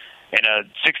in a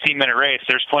 16-minute race,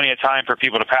 there's plenty of time for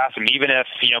people to pass him. Even if,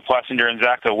 Plessinger and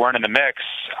Zacco weren't in the mix,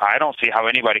 I don't see how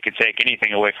anybody could take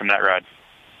anything away from that ride.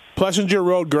 Plessinger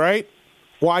rode great.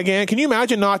 Weigandt, can you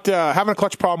imagine not having a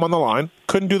clutch problem on the line?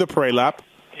 Couldn't do the parade lap.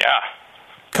 Yeah.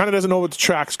 Kind of doesn't know what the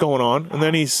track's going on, and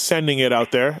then he's sending it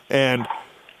out there. And,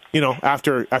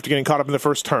 after getting caught up in the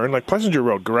first turn, Plessinger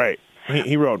rode great.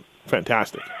 He rode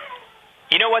fantastic.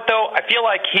 You know what, though? I feel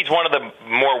like he's one of the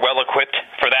more well-equipped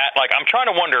for that. I'm trying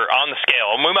to wonder on the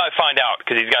scale, and we might find out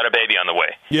because he's got a baby on the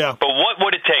way. Yeah. But what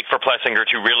would it take for Plessinger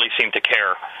to really seem to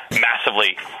care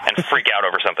massively and freak out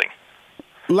over something?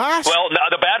 Well,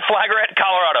 the bad flagger at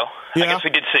Colorado. Yeah. I guess we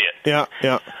did see it.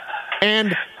 Yeah.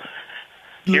 And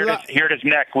here it is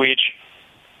neck, Weech.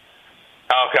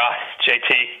 Oh, God. JT,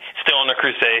 still on the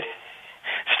crusade.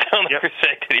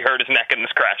 Crusade. Did he hurt his neck in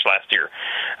this crash last year?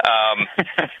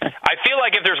 I feel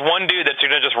like if there's one dude that's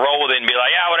going to just roll with it and be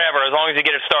like, yeah, whatever, as long as you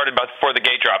get it started before the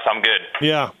gate drops, I'm good.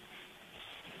 Yeah.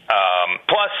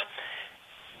 Plus,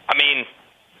 I mean,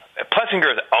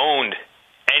 Plessinger has owned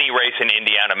any race in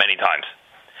Indiana many times.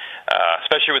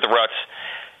 Especially with the ruts,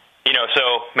 so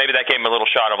maybe that gave him a little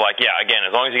shot of again,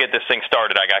 as long as you get this thing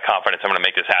started, I got confidence I'm going to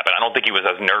make this happen. I don't think he was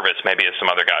as nervous maybe as some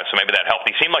other guys, so maybe that helped.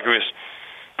 He seemed like he was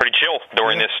pretty chill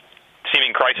during this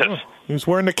seeming crisis. Oh, he was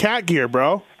wearing the cat gear,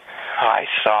 bro. I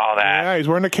saw that. Yeah, he's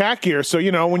wearing the cat gear, so,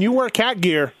 when you wear cat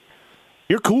gear,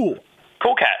 you're cool.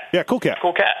 Cool cat. Yeah, cool cat.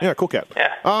 Cool cat. Yeah, cool cat.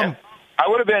 Yeah. I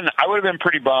would have been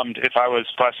pretty bummed if I was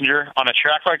Plessinger on a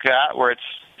track like that where it's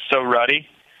so ruddy.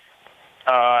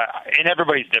 And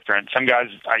everybody's different. Some guys,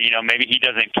 maybe he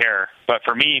doesn't care. But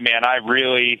for me, man, I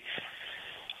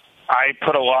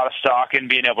put a lot of stock in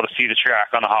being able to see the track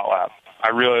on the hot lap. I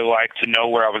really like to know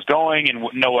where I was going and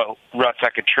know what ruts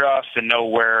I could trust and know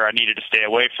where I needed to stay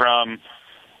away from.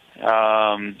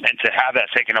 And to have that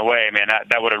taken away, man,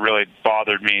 that would have really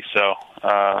bothered me. So,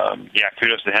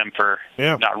 kudos to him for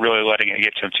not really letting it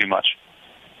get to him too much.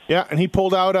 Yeah, and he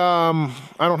pulled out,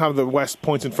 I don't have the West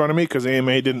points in front of me because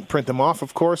AMA didn't print them off,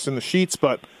 of course, in the sheets,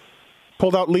 but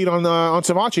pulled out lead on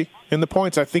Savacci in the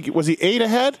points. I think, was he 8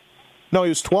 ahead? No, he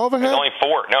was 12 ahead? He's only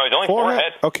 4. No, he's only 4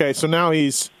 ahead. Okay, so now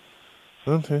he's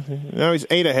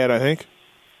 8 ahead, I think.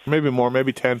 Maybe more,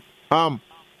 maybe 10.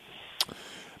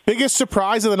 Biggest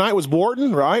surprise of the night was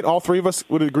Wharton, right? All three of us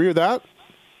would agree with that?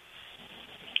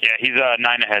 Yeah, he's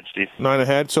 9 ahead, Steve. 9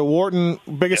 ahead. So Wharton,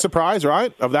 biggest surprise,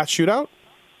 right, of that shootout?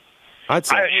 I'd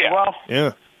say.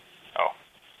 Yeah. Oh.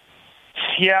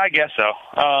 Yeah, I guess so.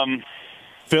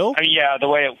 Phil? I mean, yeah, the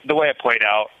way it played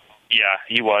out, yeah,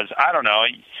 he was. I don't know.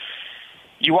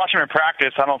 You watch him in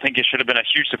practice, I don't think it should have been a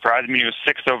huge surprise. I mean, he was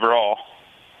 6th overall.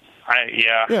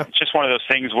 It's just one of those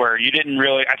things where you didn't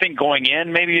really, I think going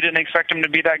in, maybe you didn't expect him to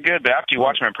be that good, but after you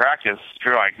watch him in practice,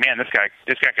 you're like, man, this guy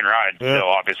can ride still,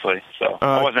 obviously. So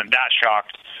I wasn't that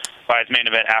shocked by his main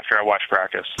event after I watched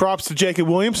practice. Props to Jacob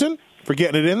Williamson for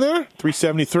getting it in there,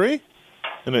 373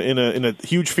 in a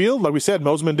huge field. Like we said,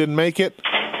 Mosman didn't make it,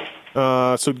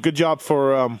 so good job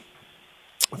for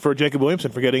Jacob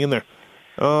Williamson for getting in there.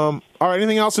 All right,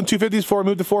 anything else in 250s before we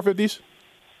move to 450s?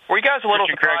 Were you guys a little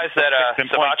surprised that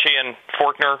Savacci and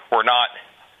Forkner were not?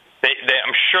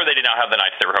 I'm sure they did not have the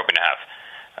nights they were hoping to have.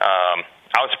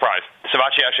 I was surprised.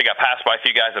 Savacci actually got passed by a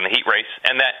few guys in the heat race,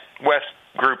 and that West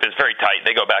group is very tight.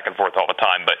 They go back and forth all the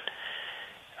time, but.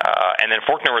 And then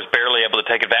Forkner was barely able to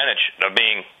take advantage of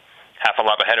being half a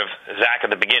lap ahead of Zach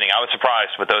at the beginning. I was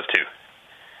surprised with those two.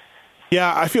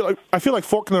 Yeah, I feel like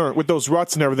Forkner with those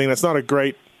ruts and everything. It's not a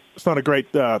great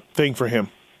thing for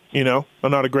him.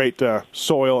 Not a great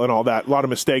soil and all that. A lot of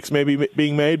mistakes maybe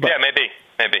being made. But, yeah,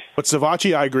 maybe. But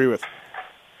Savacci, I agree with.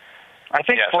 I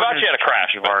think Savacci had a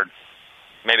crash. Hard.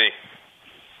 Maybe.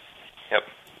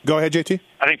 Go ahead, JT.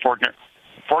 I think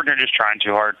Fortner just trying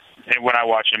too hard. And when I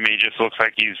watch him, he just looks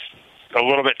like he's a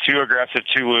little bit too aggressive,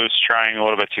 too loose, trying a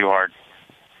little bit too hard.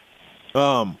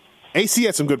 AC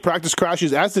had some good practice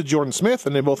crashes, as did Jordan Smith,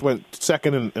 and they both went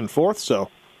second and fourth, so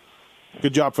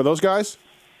good job for those guys.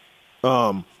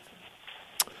 Yeah,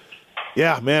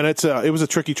 man, it was a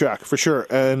tricky track for sure.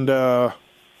 And I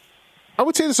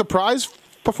would say the surprise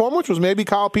performance was maybe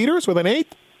Kyle Peters with an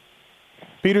 8th.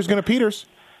 Peters going to Peters.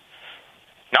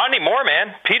 Not anymore,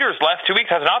 man. Peters last 2 weeks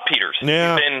has not Peters.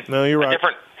 Yeah, no, you're right.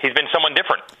 He's been someone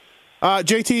different.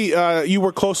 JT, you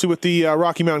work closely with the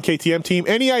Rocky Mountain KTM team.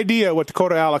 Any idea what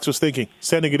Dakota Alex was thinking,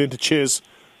 sending it into Chiz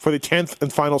for the 10th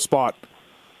and final spot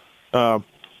at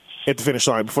the finish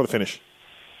line, before the finish?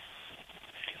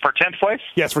 For 10th place?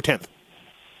 Yes, for 10th.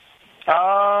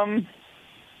 I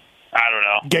don't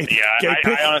know.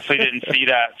 I honestly didn't see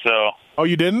that, so... Oh,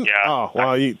 you didn't? Yeah. Oh,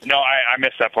 well, No, I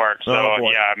missed that part. So, yeah,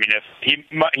 I mean, if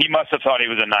he must have thought he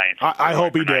was a 9th. I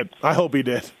hope he did. I hope he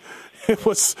did. It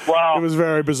was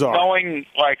very bizarre. Knowing,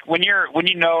 like, when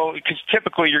you know, because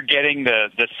typically you're getting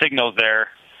the signals there,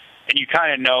 and you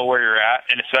kind of know where you're at,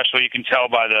 and especially you can tell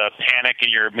by the panic in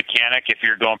your mechanic if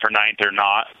you're going for 9th or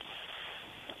not.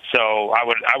 So I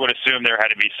would assume there had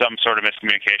to be some sort of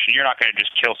miscommunication. You're not going to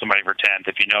just kill somebody for 10th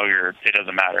if you know it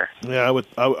doesn't matter. Yeah, I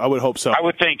would hope so. I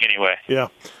would think anyway. Yeah.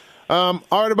 All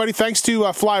right, everybody. Thanks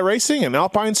to Fly Racing and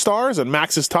Alpine Stars and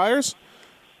Maxxis Tires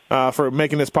for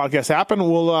making this podcast happen.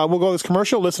 We'll go to this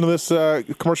commercial. Listen to this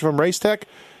commercial from Racetech.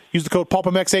 Use the code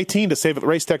PulpMX18 to save at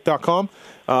racetech.com.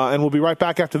 And we'll be right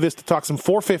back after this to talk some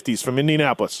 450s from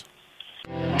Indianapolis.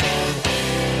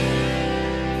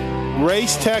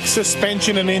 Racetech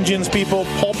suspension and engines, people.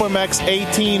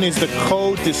 PulpMX18 is the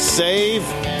code to save.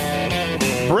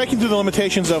 Breaking through the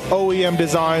limitations of OEM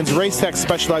designs, Racetech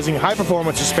specializing in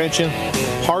high-performance suspension,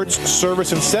 parts,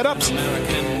 service, and setups,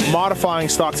 modifying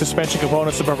stock suspension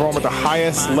components to perform at the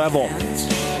highest level.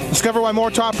 Discover why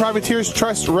more top privateers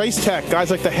trust Racetech.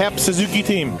 Guys like the HEP Suzuki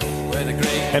team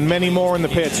and many more in the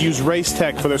pits use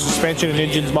Racetech for their suspension and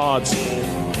engines mods.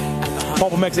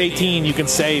 PulpMX18, you can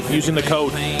save using the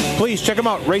code. Please check them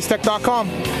out, racetech.com.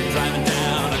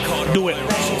 Do it.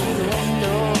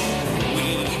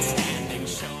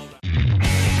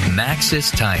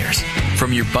 Maxxis Tires.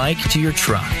 From your bike to your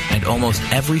truck and almost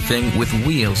everything with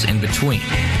wheels in between,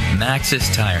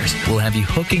 Maxxis Tires will have you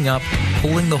hooking up,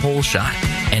 pulling the whole shot,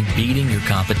 and beating your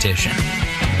competition.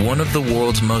 One of the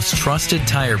world's most trusted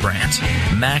tire brands,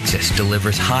 Maxxis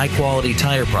delivers high-quality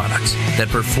tire products that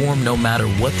perform no matter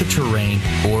what the terrain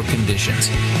or conditions.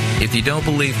 If you don't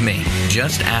believe me,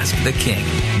 just ask the king,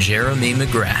 Jeremy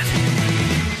McGrath.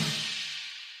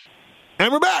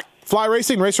 And we're back. Fly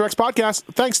Racing, Racer X Podcast.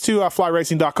 Thanks to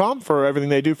flyracing.com for everything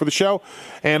they do for the show.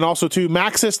 And also to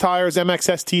Maxxis Tires,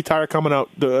 MXST tire coming out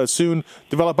soon,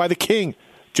 developed by the king,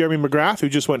 Jeremy McGrath, who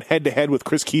just went head-to-head with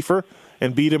Chris Kiefer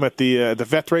and beat him at the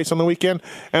vet race on the weekend.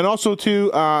 And also to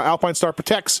Alpine Star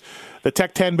Protects, the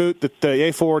Tech 10 boot, the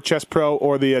A4 Chest Pro,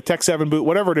 or the Tech 7 boot,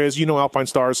 whatever it is. You know Alpine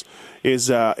Stars is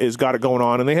got it going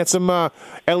on. And they had some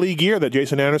LE gear that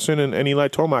Jason Anderson and Eli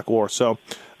Tomac wore. So,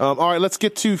 all right, let's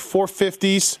get to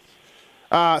 450s.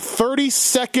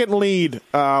 30-second lead,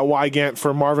 Wygant,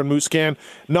 for Marvin Musquin.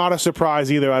 Not a surprise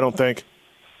either, I don't think,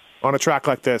 on a track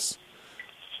like this.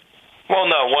 Well,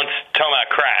 no, once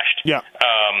Tomac crashed. Yeah.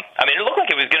 I mean, it looked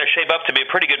like it was going to shape up to be a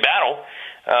pretty good battle.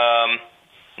 I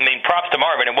mean, props to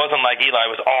Marvin. It wasn't like Eli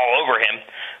was all over him.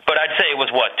 But I'd say it was,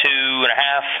 2.5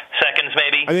 seconds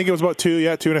maybe? I think it was about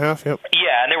 2.5, yep.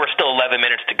 Yeah, and there were still 11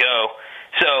 minutes to go.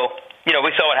 So,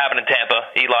 we saw what happened in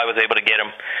Tampa. Eli was able to get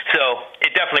him. So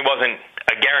it definitely wasn't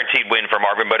a guaranteed win for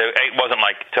Marvin, but it wasn't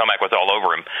like Tomac was all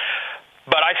over him.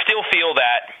 But I still feel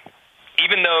that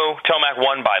even though Tomac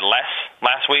won by less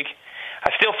last week, I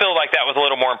still feel like that was a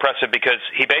little more impressive because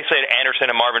he basically had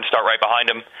Anderson and Marvin start right behind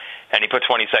him, and he put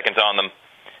 20 seconds on them,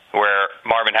 where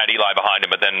Marvin had Eli behind him,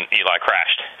 but then Eli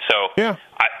crashed. So yeah.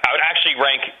 I would actually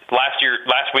rank last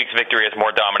week's victory as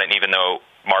more dominant, even though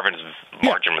Marvin's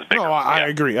margin was bigger. No, I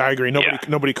agree.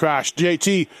 Nobody crashed.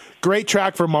 JT, great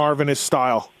track for Marvin, his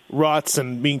style. Ruts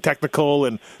and being technical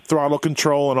and throttle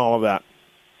control and all of that.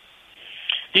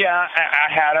 Yeah, I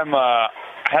had him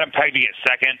pegged to get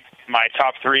second. My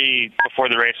top three before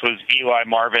the race was Eli,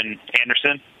 Marvin,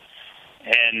 Anderson,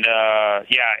 and I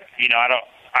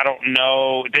don't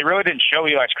know. They really didn't show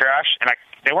Eli's crash, and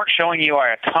they weren't showing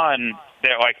Eli a ton.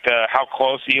 How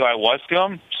close Eli was to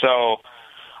him. So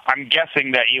I'm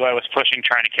guessing that Eli was pushing,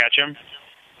 trying to catch him.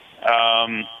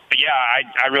 But yeah,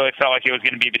 I really felt like it was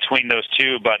going to be between those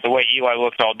two. But the way Eli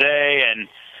looked all day and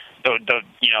the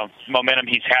momentum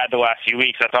he's had the last few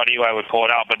weeks, I thought Eli would pull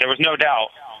it out. But there was no doubt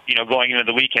going into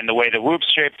the weekend, the way the whoops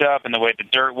shaped up and the way the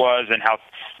dirt was and how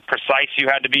precise you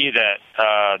had to be,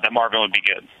 that Marvin would be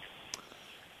good.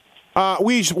 How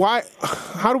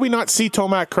do we not see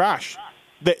Tomac crash?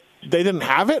 They didn't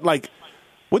have it? Like,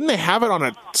 wouldn't they have it on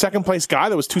a second-place guy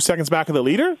that was 2 seconds back of the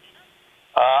leader?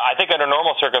 I think under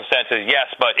normal circumstances,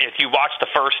 yes, but if you watch the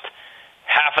first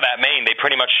half of that main, they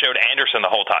pretty much showed Anderson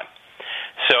the whole time.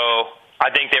 So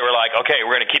I think they were like, okay,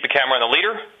 we're going to keep a camera on the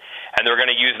leader, and they're going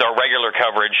to use their regular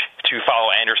coverage to follow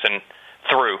Anderson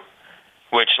through,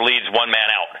 which leads one man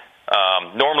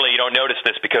out. Normally you don't notice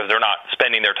this because they're not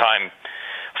spending their time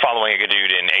following a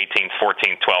dude in 18th,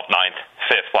 14th, 12th, 9th,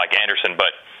 5th like Anderson,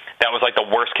 but that was like the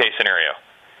worst-case scenario.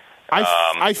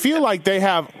 I feel like they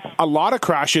have a lot of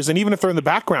crashes, and even if they're in the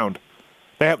background,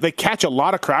 they catch a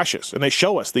lot of crashes, and they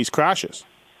show us these crashes.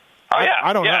 Oh, yeah.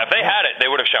 I don't know. Yeah, if they had it, they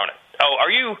would have shown it. Oh,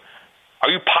 are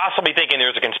you possibly thinking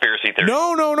there's a conspiracy theory?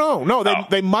 No.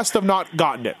 They must have not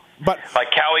gotten it. But like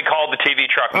Cowie called the TV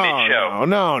truck mid-show.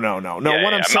 No.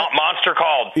 Yeah, Monster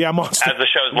called. Yeah, Monster. As the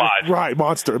show's live. Right,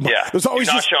 Monster. Yeah. There's always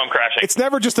not show him crashing. It's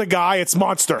never just a guy. It's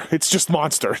Monster. It's just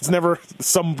Monster. It's never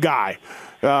some guy.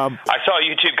 I saw a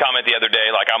YouTube comment the other day.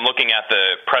 Like, I'm looking at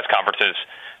the press conferences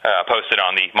posted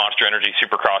on the Monster Energy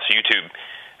Supercross YouTube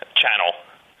channel,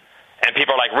 and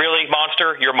people are like, "Really,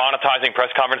 Monster? You're monetizing press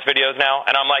conference videos now?"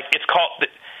 And I'm like, "It's called."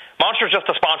 Monster's just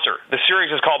a sponsor. The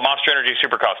series is called Monster Energy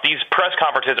Supercross. These press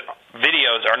conferences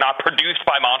videos are not produced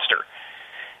by Monster.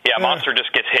 Yeah, Monster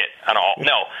just gets hit and all.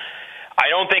 No, I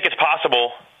don't think it's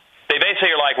possible. They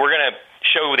basically are like, we're going to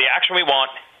show the action we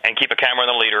want and keep a camera on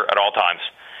the leader at all times.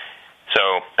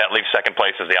 So that leaves second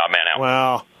place as the odd man out.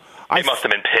 Well, they must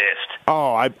have been pissed.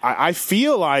 Oh, I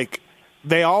feel like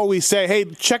they always say, hey,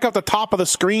 check out the top of the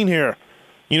screen here.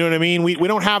 You know what I mean? We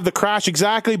don't have the crash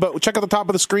exactly, but check out the top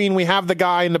of the screen. We have the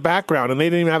guy in the background, and they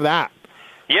didn't even have that.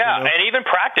 Yeah, and even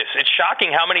practice. It's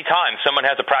shocking how many times someone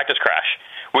has a practice crash,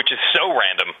 which is so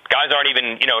random. Guys aren't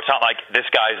even, it's not like this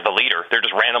guy's the leader. They're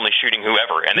just randomly shooting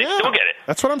whoever, and they still get it.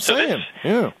 That's what I'm saying.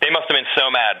 They must have been so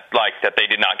mad, that they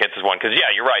did not get this one. Because,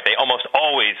 you're right. They almost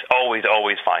always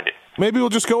find it. Maybe we'll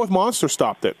just go with Monster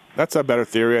stopped it. That's a better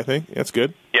theory, I think. That's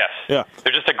good. Yes. Yeah.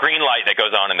 There's just a green light that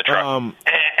goes on in the truck.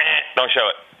 Don't show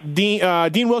it.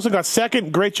 Dean Wilson got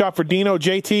second. Great job for Dino.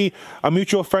 JT, a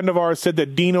mutual friend of ours, said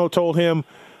that Dino told him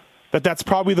that's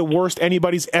probably the worst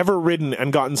anybody's ever ridden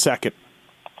and gotten second.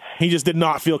 He just did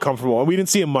not feel comfortable. And we didn't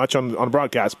see him much on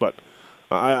broadcast, but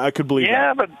I could believe that.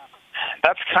 Yeah, but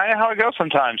that's kind of how it goes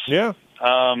sometimes. Yeah.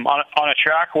 On a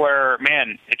track where,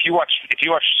 man, if you watch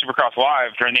Supercross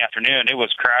live during the afternoon, it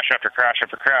was crash after crash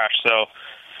after crash. So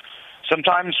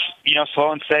sometimes,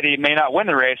 slow and steady may not win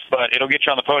the race, but it'll get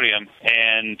you on the podium.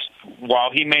 And while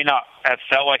he may not have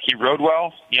felt like he rode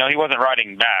well, he wasn't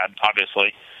riding bad,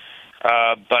 obviously.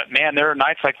 But man, there are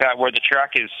nights like that where the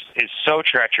track is so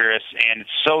treacherous and it's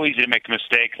so easy to make a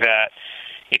mistake that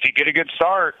if you get a good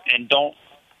start and don't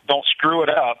screw it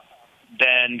up,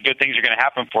 then good things are going to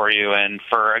happen for you. And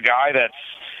for a guy that's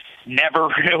never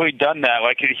really done that,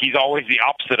 like he's always the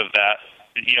opposite of that.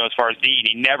 As far as Dean,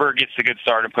 he never gets a good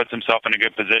start and puts himself in a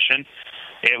good position.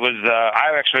 It was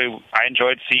I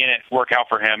enjoyed seeing it work out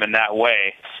for him in that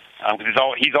way. Because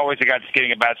he's always the guy that's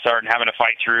getting a bad start and having to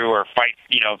fight through or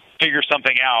figure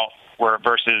something out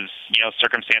versus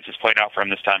circumstances played out for him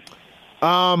this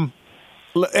time.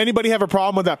 Anybody have a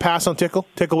problem with that pass on Tickle?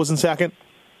 Tickle was in second.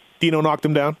 Dino knocked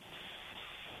him down.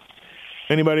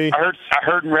 Anybody? I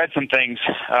heard and read some things.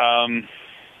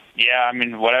 Yeah, I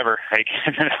mean, whatever. Like,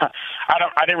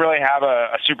 I didn't really have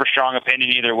a super strong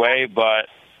opinion either way, but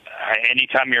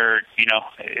anytime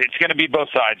it's going to be both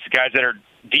sides. The guys that are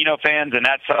Dino fans and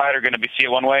that side are going to see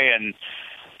it one way, and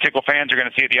Tickle fans are going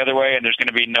to see it the other way, and there's going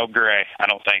to be no gray, I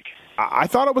don't think. I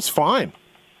thought it was fine.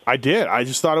 I did. I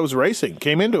just thought it was racing.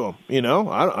 Came into him,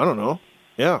 I don't know.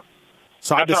 Yeah.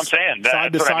 That's what I'm saying.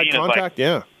 Side to side contact,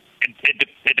 yeah.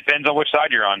 It depends on which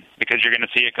side you're on, because you're going to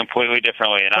see it completely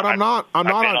differently. And but I'm not on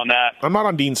that. I'm not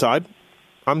on Dean's side.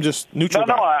 I'm just neutral.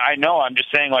 No, I know. I'm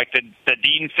just saying, like, the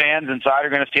Dean fans inside are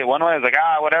going to see it one way. It's like,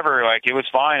 whatever. Like, it was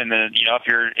fine. And then, if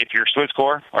you're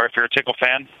Switzcore or if you're a Tickle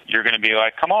fan, you're going to be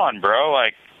like, come on, bro.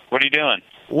 Like, what are you doing?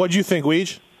 What'd you think,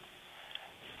 Weege?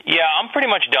 Yeah, I'm pretty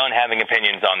much done having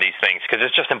opinions on these things because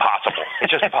it's just impossible.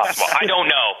 It's just impossible. I don't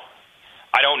know.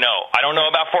 I don't know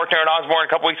about Forkner and Osborne a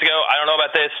couple weeks ago. I don't know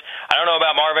about this. I don't know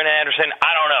about Marvin and Anderson.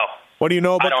 I don't know. What do you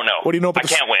know about? I don't know. What do you know about? I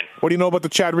can't win. What do you know about the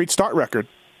Chad Reed start record?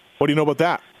 What do you know about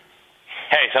that?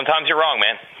 Hey, sometimes you're wrong,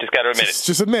 man. Just got to admit it.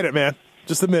 Just admit it, man.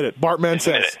 Just admit it. Bartman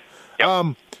says.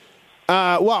 Yep.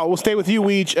 Well, we'll stay with you,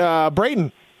 Weege.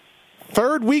 Brayton,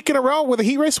 third week in a row with a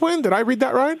heat race win. Did I read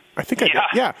that right? I think I did.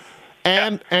 Yeah.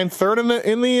 And third in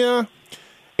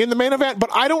in the main event, but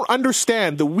I don't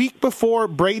understand. The week before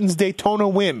Brayton's Daytona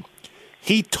win,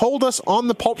 he told us on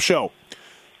the Pulp Show,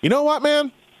 you know what,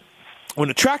 man? When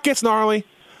the track gets gnarly,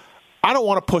 I don't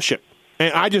want to push it.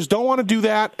 And I just don't want to do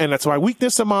that, and that's my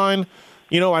weakness of mine.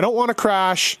 I don't want to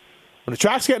crash. When the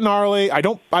tracks get gnarly, I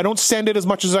don't send it as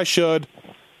much as I should.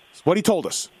 That's what he told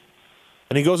us.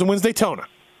 And he goes and wins Daytona.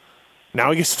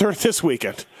 Now he gets third this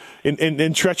weekend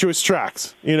in treacherous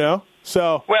tracks,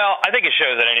 So. Well, I think it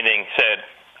shows that anything said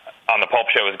on the Pulp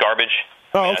Show is garbage.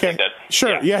 Oh, okay.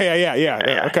 Sure. Yeah.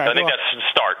 Okay. So I think that's the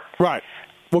start. Right.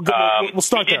 We'll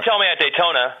start there. He did tell me at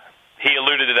Daytona he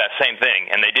alluded to that same thing,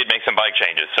 and they did make some bike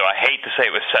changes. So I hate to say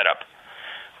it was set up.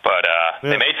 But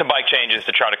they made some bike changes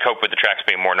to try to cope with the tracks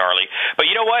being more gnarly. But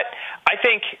you know what? I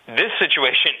think this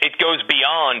situation, it goes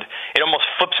beyond, it almost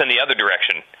flips in the other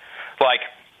direction. Like,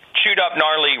 shoot up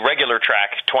gnarly regular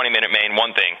track, 20-minute main,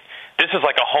 one thing. This is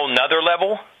like a whole nother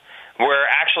level where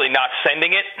actually not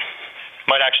sending it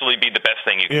might actually be the best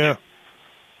thing you can do.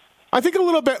 I think a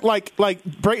little bit like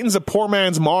Brayton's a poor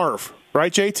man's Marv,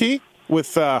 right, JT?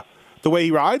 With the way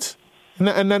he rides?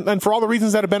 And for all the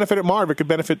reasons that have benefited Marv, it could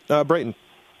benefit Brayton.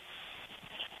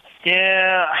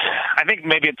 Yeah, I think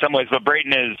maybe in some ways, but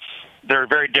they're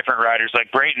very different riders.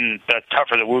 Like Brayton, the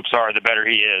tougher the whoops are, the better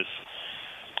he is.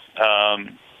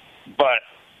 But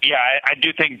yeah, I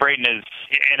do think Brayton is,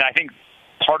 and I think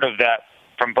part of that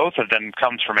from both of them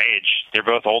comes from age. They're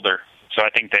both older. So I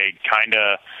think they kind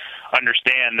of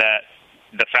understand that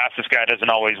the fastest guy doesn't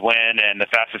always win, and the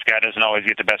fastest guy doesn't always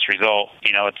get the best result.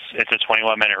 It's a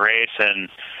 21-minute race, and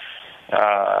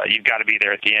you've got to be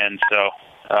there at the end. So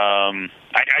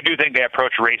I do think they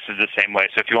approach races the same way.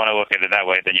 So if you want to look at it that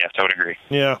way, then yes, I would agree.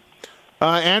 Yeah.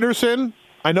 Anderson,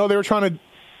 I know they were trying to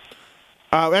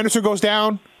Anderson goes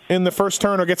down in the first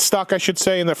turn, or gets stuck, I should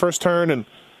say, in the first turn, and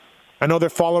I know they're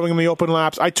following him in the open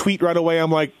laps. I tweet right away,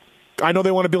 I'm like, I know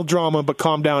they want to build drama, but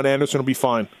calm down, Anderson will be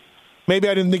fine. Maybe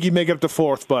I didn't think he'd make it up to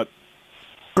fourth, but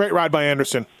great ride by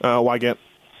Anderson, Wygant.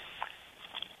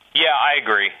 Yeah, I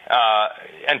agree.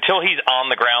 Until he's on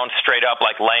the ground straight up,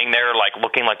 like laying there, like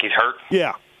looking like he's hurt.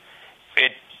 Yeah.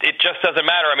 It just doesn't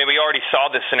matter. I mean, we already saw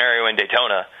this scenario in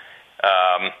Daytona.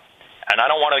 And I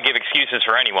don't want to give excuses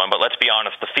for anyone, but let's be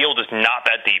honest, the field is not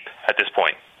that deep at this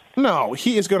point. No,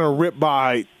 he is going to rip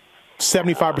by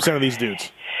 75% of these dudes.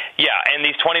 Yeah, and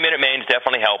these 20-minute mains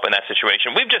definitely help in that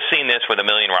situation. We've just seen this with a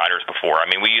million riders before. I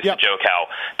mean, we used to joke how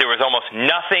there was almost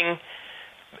nothing,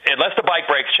 unless the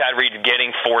bike breaks, Chad Reed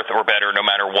getting fourth or better no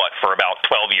matter what for about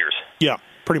 12 years. Yeah,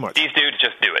 pretty much. These dudes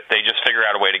just do it. They just figure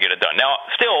out a way to get it done. Now,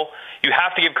 still, you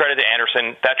have to give credit to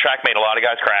Anderson. That track made a lot of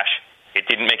guys crash. It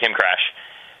didn't make him crash.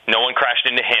 No one crashed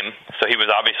into him, so he was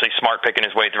obviously smart picking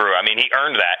his way through. I mean, he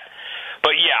earned that.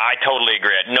 But, yeah, I totally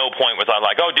agree. At no point was I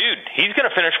like, oh, dude, he's going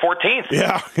to finish 14th.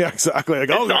 Yeah, exactly. Like,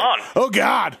 it's on. Oh,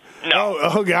 God. No.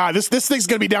 Oh, God. This thing's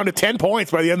going to be down to 10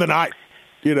 points by the end of the night.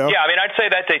 Yeah, I mean, I'd say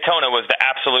that Daytona was the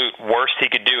absolute worst he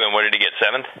could do, and what did he get,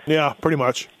 7th? Yeah, pretty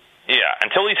much. Yeah,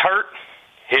 until he's hurt,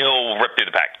 he'll rip through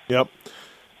the pack. Yep.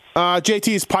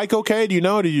 JT, is Pike okay? Do you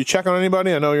know? Did you check on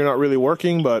anybody? I know you're not really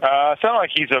working, but... Sound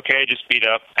like he's okay, just beat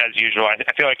up as usual. I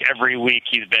feel like every week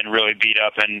he's been really beat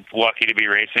up and lucky to be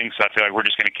racing, so I feel like we're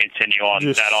just going to continue on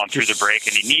through the break.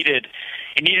 And he needed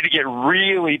to get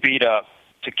really beat up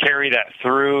to carry that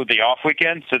through the off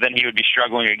weekend, so then he would be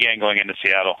struggling again going into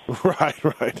Seattle.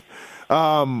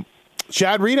 Right.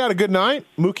 Chad Reed had a good night.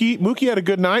 Mookie had a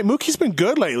good night. Mookie's been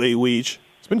good lately, Weege.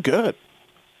 It's been good.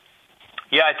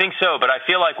 Yeah, I think so, but I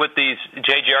feel like with these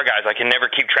JGR guys, I can never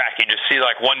keep track. You just see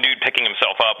like one dude picking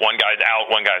himself up, one guy's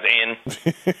out, one guy's in.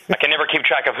 I can never keep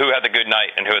track of who had the good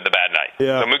night and who had the bad night.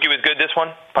 Yeah. So Mookie was good this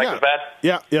one? Pike was bad?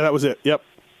 Yeah, that was it. Yep.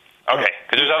 Okay,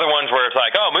 because there's other ones where it's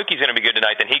like, oh, Mookie's going to be good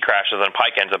tonight, then he crashes, and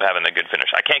Pike ends up having a good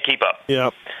finish. I can't keep up.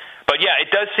 Yeah. But, yeah,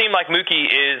 it does seem like Mookie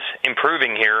is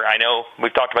improving here. I know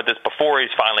we've talked about this before.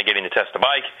 He's finally getting to test the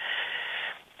bike.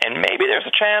 And maybe there's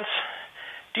a chance.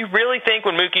 Do you really think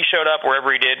when Mookie showed up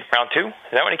wherever he did, round 2, is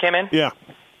that when he came in? Yeah.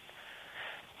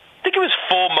 I think it was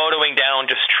full motoing down,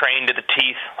 just trained to the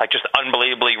teeth, like just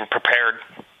unbelievably prepared.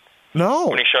 No.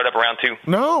 When he showed up around 2?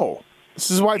 No.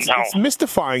 This is why it's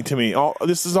mystifying to me.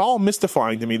 This is all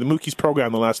mystifying to me, the Mookie's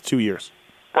program the last 2 years.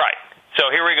 Right. So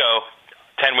here we go,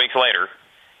 10 weeks later,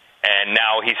 and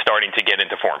now he's starting to get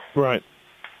into form. Right.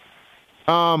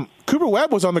 Cooper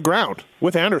Webb was on the ground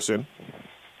with Anderson.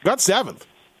 Got 7th.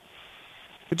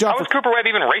 Good job. How was Cooper Webb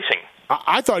even racing?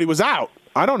 I thought he was out.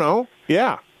 I don't know.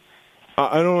 Yeah.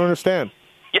 I don't understand.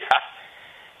 Yeah.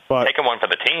 But taking one for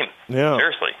the team. Yeah.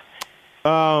 Seriously.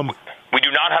 We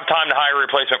do not have time to hire a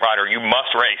replacement rider. You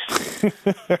must race.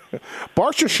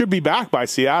 Barcia should be back by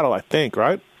Seattle, I think,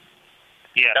 right?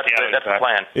 Yeah, that's the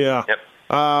plan. Yeah. Yep.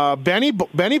 Benny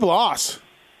Bloss.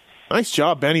 Nice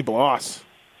job, Benny Bloss.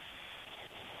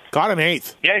 Got an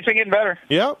 8th. Yeah, he's been getting better.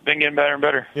 Yep. Been getting better and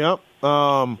better. Yep.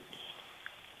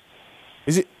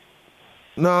 Is it?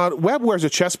 No, Webb wears a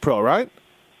chest pro, right?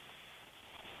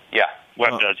 Yeah.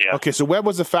 Webb does, yeah. Okay, so Webb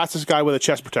was the fastest guy with a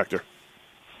chest protector.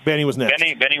 Benny was next.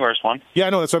 Benny wears one. Yeah, I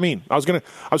know. That's what I mean. I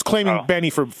was claiming Benny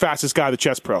for fastest guy, the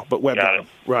chest pro, but Webb got him.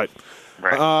 Right.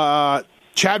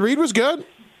 Chad Reed was good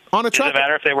on a track. Does it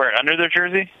matter if they wear it under their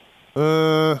jersey?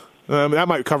 That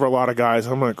might cover a lot of guys.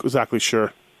 I'm not exactly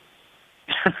sure.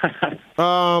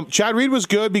 Chad Reed was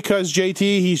good because JT,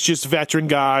 he's just a veteran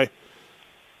guy,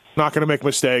 not going to make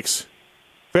mistakes.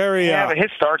 But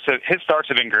his starts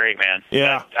have been great, man.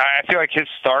 Yeah, I feel like his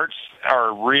starts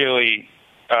are really,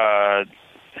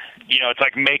 it's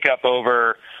like makeup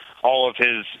over all of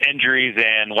his injuries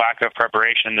and lack of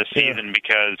preparation this season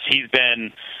because he's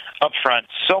been up front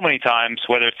so many times,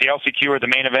 whether it's the LCQ or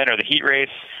the main event or the heat race.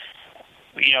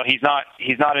 He's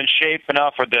not in shape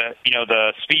enough, or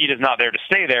the speed is not there to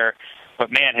stay there.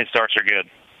 But man, his starts are good.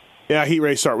 Yeah, heat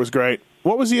race start was great.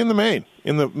 What was he in the main?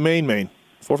 In the main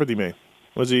 450 main,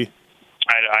 was he?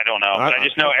 I don't know. But I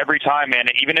just know every time, man.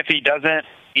 Even if he doesn't,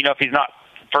 if he's not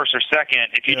first or second,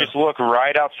 if you just look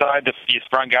right outside the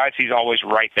front guys, he's always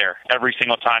right there every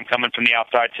single time, coming from the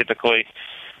outside typically.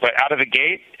 But out of the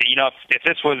gate, if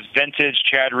this was vintage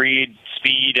Chad Reed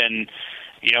speed and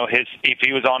if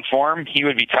he was on form, he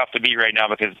would be tough to beat right now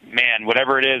because, man,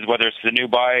 whatever it is, whether it's the new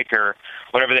bike or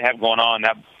whatever they have going on,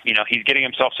 that he's getting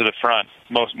himself to the front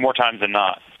more times than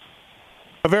not.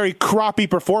 A very crappy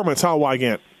performance, huh,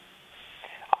 Wygant?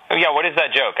 Oh, yeah, what is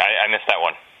that joke? I missed that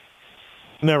one.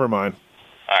 Never mind.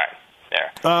 All right,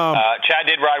 there. Chad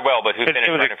did ride well, but who finished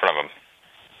right in front of him?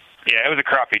 Yeah, it was a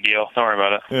crappie deal. Don't worry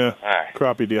about it. Yeah, all right.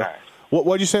 Crappie deal. All right.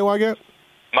 What'd you say, Wygant?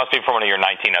 Must be from one of your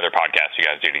 19 other podcasts you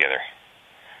guys do together.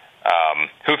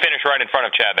 Who finished right in front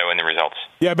of Chad, though, in the results?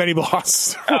 Yeah, Benny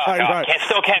Bloss. Right.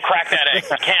 Still can't crack that egg.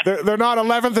 Can't. They're not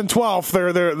 11th and 12th.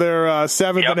 They're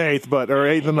 7th and 8th, or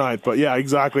 8th and 9th. But yeah,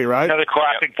 exactly right. Another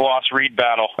classic Bloss Reed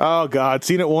battle. Oh God,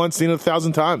 seen it once, seen it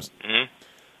 1,000 times.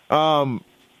 Mm-hmm.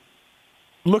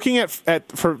 Looking at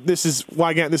for this is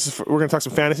Wygant. We're going to talk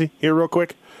some fantasy here real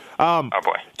quick. Oh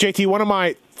boy, JT. One of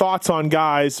my thoughts on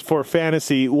guys for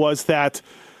fantasy was that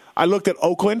I looked at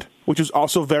Oakland, which was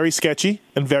also very sketchy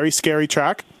and very scary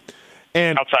track.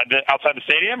 And outside the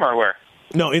stadium or where?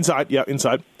 No, inside. Yeah,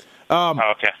 inside.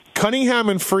 Okay. Cunningham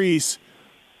and Freeze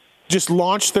just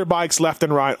launched their bikes left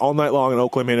and right all night long in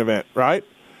Oakland main event, right?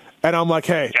 And I'm like,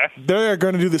 hey, they're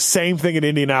going to do the same thing in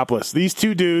Indianapolis. These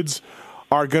two dudes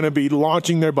are going to be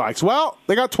launching their bikes. Well,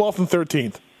 they got 12th and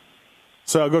 13th.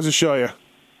 So it goes to show you,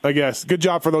 I guess. Good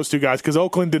job for those two guys because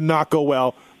Oakland did not go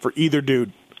well for either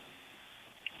dude.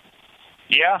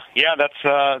 Yeah,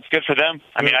 that's good for them.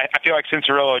 I mean, I feel like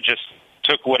Cincerillo just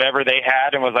took whatever they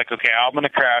had and was like, okay, I'm going to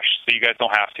crash, so you guys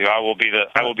don't have to. I will be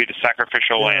the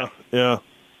sacrificial lamb. Yeah.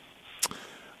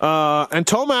 And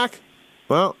Tomac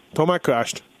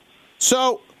crashed.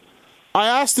 So I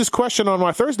asked this question on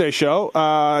my Thursday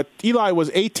show. Eli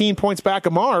was 18 points back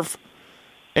of Marv,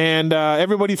 and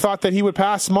everybody thought that he would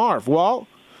pass Marv. Well,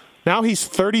 now he's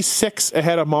 36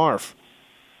 ahead of Marv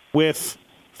with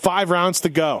 5 rounds to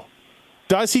go.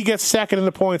 Does he get second in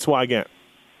the points, Wygant?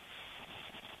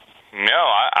 No,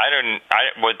 I don't.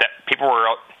 People were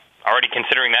already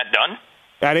considering that done?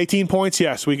 At 18 points,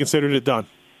 yes, we considered it done.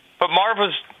 But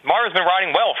Marv's been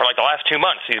riding well for like the last 2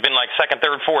 months. He's been like second,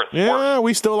 third, fourth. Yeah,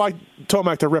 we still like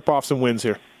Tomac to rip off some wins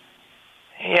here.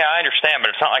 Yeah, I understand,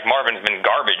 but it's not like Marvin's been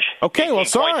garbage. Okay, well,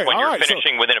 sorry. When all you're right,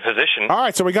 finishing within a position. All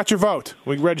right, so we got your vote.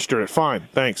 We registered it. Fine,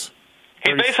 thanks.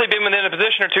 He's basically been within a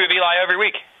position or two of Eli every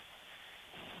week.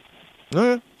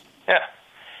 Yeah.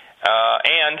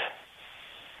 And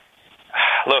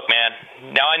look, man,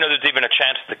 now I know there's even a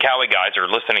chance the Cowie guys are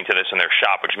listening to this in their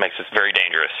shop, which makes this very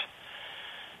dangerous.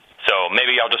 So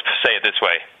maybe I'll just say it this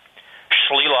way.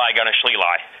 Schleli gonna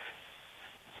Schleli.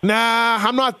 Nah,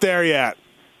 I'm not there yet.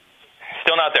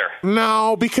 Still not there?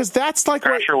 No, because that's like...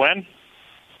 Crash or win?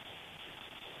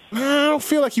 I don't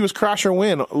feel like he was crash or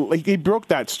win. Like, he broke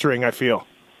that string, I feel.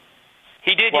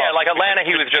 He did, yeah. Like Atlanta,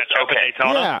 he was just okay.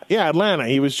 Yeah, Atlanta,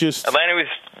 he was just... Atlanta was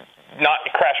not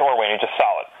crash or win, he was just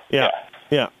solid.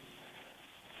 Yeah.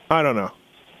 I don't know.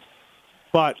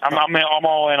 But... I'm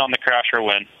all in on the crash or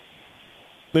win.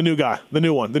 The new guy, the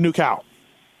new one, the new cow.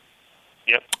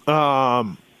 Yep.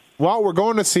 Well, we're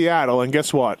going to Seattle, and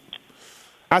guess what?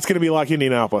 That's going to be like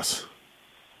Indianapolis.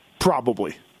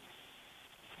 Probably.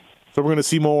 So we're going to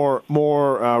see more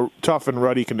tough and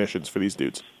ruddy conditions for these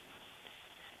dudes.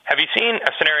 Have you seen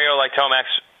a scenario like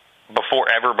Tomac's before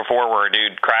where a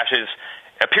dude crashes,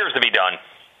 appears to be done,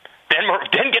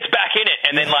 then gets back in it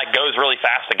and then like goes really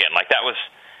fast again. Like that was.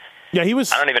 Yeah, he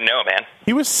was. I don't even know, man.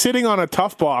 He was sitting on a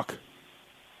tough block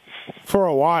for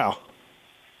a while.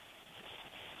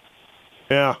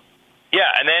 Yeah.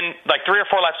 Yeah, and then like 3 or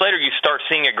 4 laps later, you start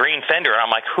seeing a green fender, and I'm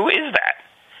like, who is that?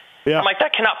 Yeah. I'm like,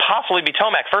 that cannot possibly be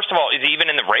Tomac. First of all, is he even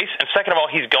in the race? And second of all,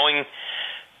 he's going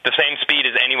the same speed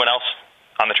as anyone else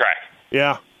on the track.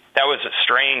 Yeah. That was a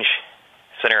strange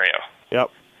scenario. Yep.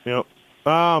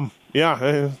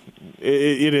 Yeah,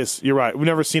 it is. You're right. We've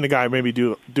never seen a guy maybe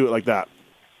do it like that.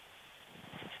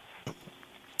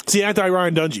 It's the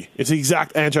anti-Ryan Dungey. It's the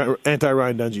exact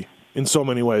anti-Ryan Dungey in so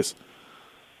many ways.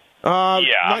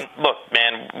 Look,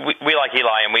 man, we like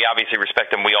Eli, and we obviously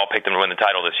respect him. We all picked him to win the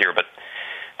title this year, but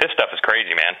this stuff is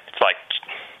crazy, man. It's like,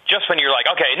 just when you're like,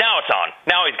 okay, now it's on.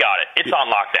 Now he's got it. It's on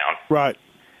lockdown. Right.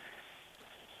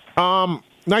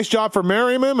 Nice job for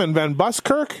Merriman and Van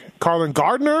Buskirk, Carlin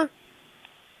Gardner.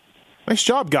 Nice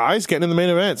job, guys, getting in the main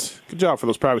events. Good job for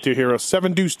those privateer heroes.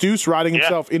 7 Deuce riding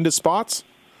himself into spots.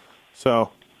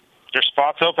 So there's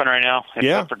spots open right now. It's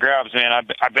up for grabs, man.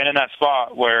 I've been in that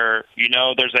spot where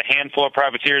there's a handful of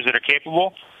privateers that are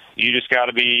capable. You just got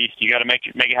to make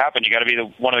it happen. You got to be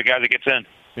one of the guys that gets in.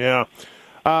 Yeah,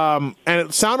 and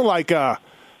it sounded like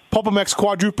Pulpamex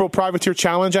quadruple privateer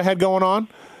challenge I had going on.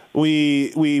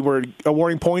 We were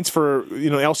awarding points for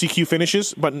LCQ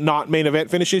finishes, but not main event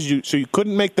finishes. So you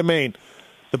couldn't make the main.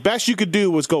 The best you could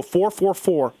do was go 4-4-4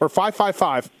 or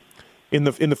 5-5-5 in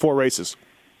the 4 races,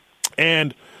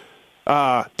 and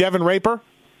Devin Raper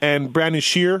and Brandon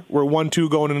Shear were 1-2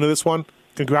 going into this one.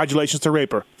 Congratulations to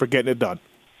Raper for getting it done.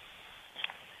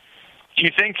 Do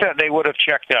you think that they would have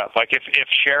checked up? Like if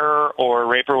Scherer or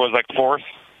Raper was like 4th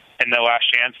in the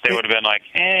last chance, they would have been like,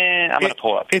 I'm going to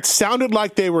pull up. It sounded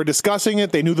like they were discussing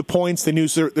it. They knew the points. They knew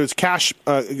there's cash,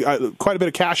 quite a bit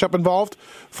of cash up involved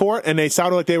for it, and they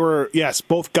sounded like they were,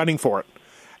 both gunning for it.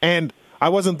 And I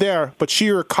wasn't there, but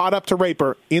Shearer caught up to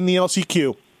Raper in the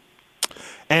LCQ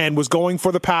and was going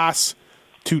for the pass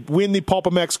to win the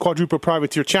Pulpamex quadruple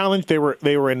privateer challenge. They were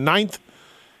in 9th,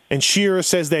 and Shearer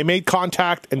says they made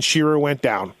contact, and Shearer went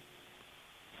down.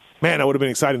 Man, that would have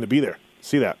been exciting to be there.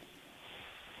 See that.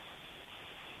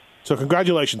 So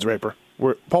congratulations, Raper.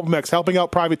 We're Pulpamex helping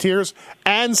out privateers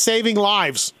and saving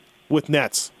lives with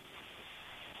nets.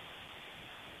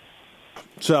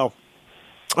 So,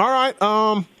 all right.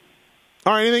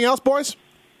 Anything else, boys?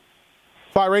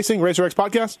 Fly Racing, Racer X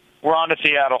Podcast. We're on to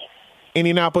Seattle.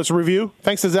 Indianapolis review.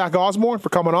 Thanks to Zach Osborne for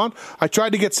coming on. I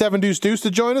tried to get 7 Deuce to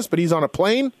join us, but he's on a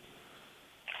plane.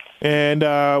 And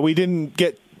we didn't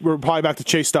get reply back to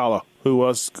Chase Stalla, who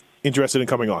was interested in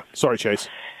coming on. Sorry, Chase.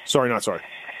 Sorry, not sorry.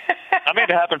 I made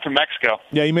it happen from Mexico.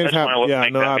 Yeah, you made it happen. Yeah,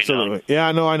 no, absolutely.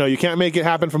 Yeah, no, I know. You can't make it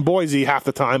happen from Boise half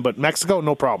the time, but Mexico,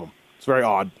 no problem. It's very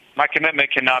odd. My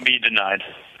commitment cannot be denied.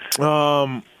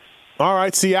 All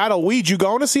right, Seattle. Weed, you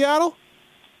going to Seattle?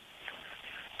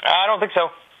 I don't think so.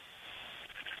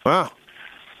 Wow.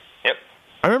 Yep.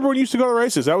 I remember when you used to go to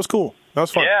races. That was cool. That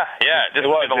was fun. Yeah. This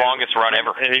was the longest run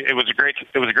ever. It was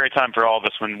a great time for all of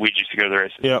us when we used to go to the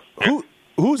races. Yeah.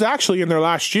 Who's actually in their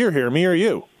last year here, me or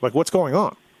you? Like, what's going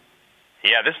on?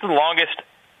 Yeah, this is the longest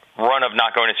run of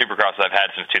not going to Supercross that I've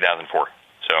had since 2004.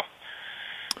 So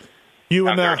you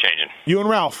and changing. You and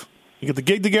Ralph, you get the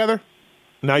gig together.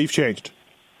 Now you've changed.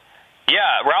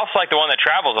 Yeah, Ralph's like the one that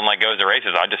travels and like goes to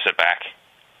races. I just sit back.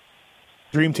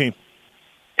 Dream team.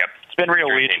 Yep, it's been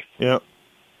real weed. Yep.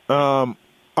 All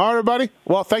right, everybody.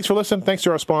 Well, thanks for listening. Thanks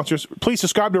to our sponsors. Please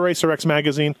subscribe to Racer X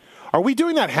Magazine. Are we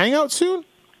doing that hangout soon?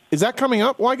 Is that coming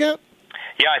up, Wygant?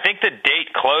 Yeah, I think the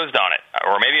date closed on it,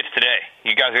 or maybe it's today.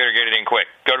 You guys better get it in quick.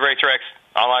 Go to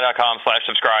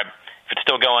racerxonline.com/subscribe. If it's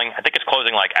still going, I think it's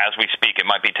closing like as we speak. It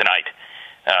might be tonight.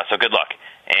 So good luck.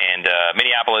 And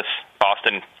Minneapolis,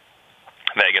 Boston,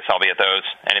 Vegas, I'll be at those.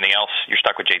 Anything else, you're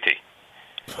stuck with JT.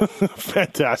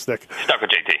 Fantastic. Stuck with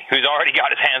JT, who's already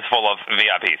got his hands full of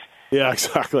VIPs. Yeah,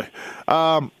 exactly.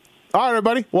 All right,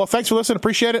 everybody. Well, thanks for listening.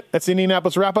 Appreciate it. That's the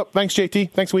Indianapolis wrap-up. Thanks, JT.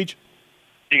 Thanks, Weege.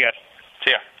 See you guys.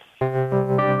 See ya.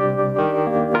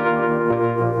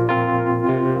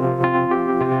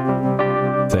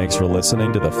 Thanks for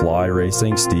listening to the Fly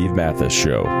Racing Steve Mathis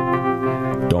Show.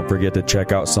 Don't forget to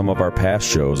check out some of our past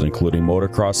shows, including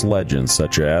motocross legends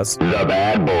such as The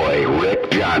Bad Boy,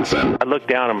 Rick Johnson. I looked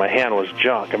down and my hand was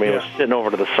junk. I mean, it was sitting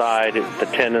over to the side. The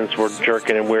tendons were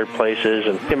jerking in weird places.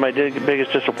 And my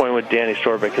biggest disappointment with Danny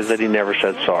Storbeck is that he never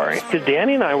said sorry. Because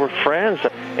Danny and I were friends,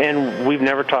 and we've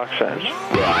never talked since.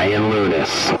 Brian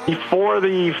Lunas. Before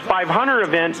the 500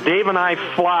 event, Dave and I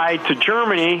fly to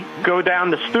Germany, go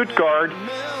down to Stuttgart.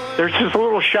 There's this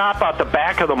little shop out the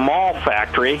back of the mall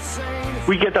factory.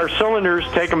 we get our cylinders,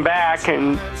 take them back,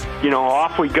 and,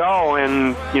 off we go.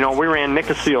 And, we ran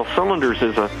Nicosil cylinders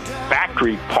as a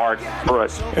factory part for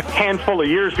a handful of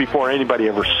years before anybody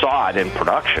ever saw it in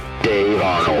production. Dave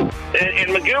Arnold. And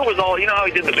Magoo was all, how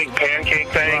he did the big pancake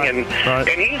thing, and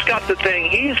he's got the thing,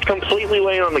 he's completely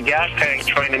laying on the gas tank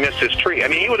trying to miss his tree. I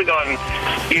mean, he would have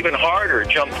gone even harder,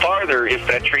 jumped farther if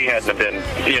that tree hadn't been,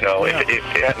 if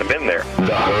it hadn't been there.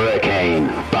 The Hurricane,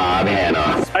 Bob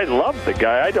Hanna. I love the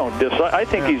guy. I don't dislike. I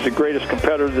think he's the greatest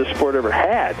competitor this sport ever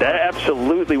had.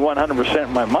 Absolutely 100%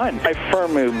 in my mind. I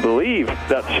firmly believe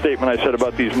that statement I said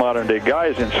about these modern-day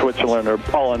guys in Switzerland or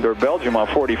Holland or Belgium on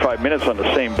 45 minutes on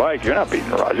the same bike. You're not beating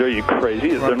Roger. Are you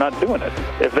crazy? They're not doing it.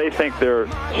 If they think they're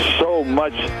so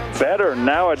much better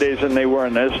nowadays than they were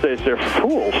in those days, they're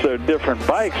fools. They're different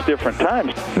bikes, different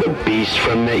times. The Beast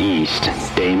from the East,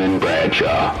 Damon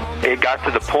Bradshaw. It got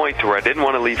to the point to where I didn't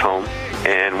want to leave home,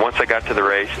 and once I got to the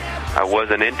race, I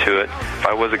wasn't into it. If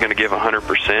I wasn't going to give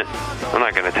 100%, I'm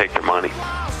not going to take their money.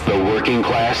 The working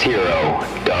class hero,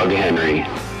 Doug Henry.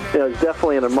 It was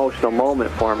definitely an emotional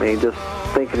moment for me, just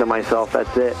thinking to myself,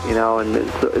 that's it, and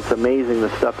it's amazing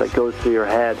the stuff that goes through your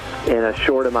head in a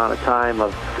short amount of time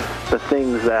of the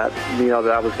things that,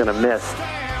 that I was going to miss.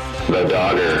 The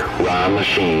Dogger, Ron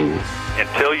Machine.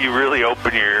 Until you really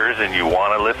open your ears and you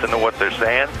want to listen to what they're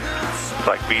saying, it's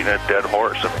like beating a dead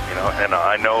horse, and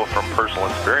I know from personal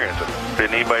experience,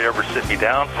 did anybody ever sit me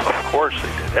down? Of course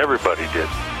they did. Everybody did.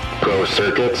 Pro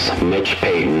Circuits, Mitch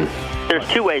Payton. There's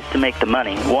two ways to make the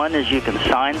money. One is you can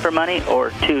sign for money,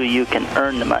 or two, you can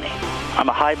earn the money. I'm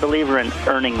a high believer in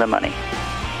earning the money.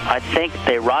 I think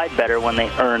they ride better when they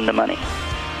earn the money.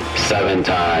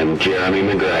 7-time Jeremy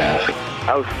McGrath.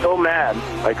 I was so mad,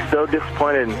 so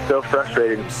disappointed and so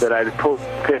frustrated that I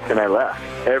picked and I left.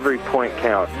 Every point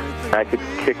counts. I could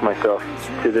kick myself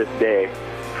to this day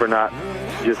for not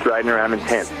just riding around in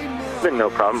tents. It's been no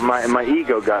problem. My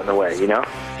ego got in the way,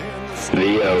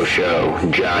 The O Show,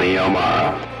 Johnny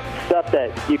O'Mara. Stuff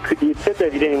that you'd sit there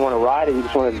if you didn't even want to ride it, you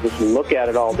just wanted to just look at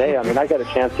it all day. I mean, I got a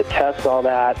chance to test all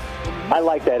that. I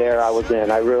like that era I was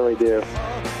in, I really do.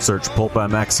 Search Pulp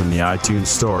MX in the iTunes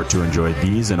store to enjoy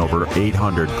these and over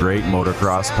 800 great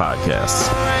motocross podcasts.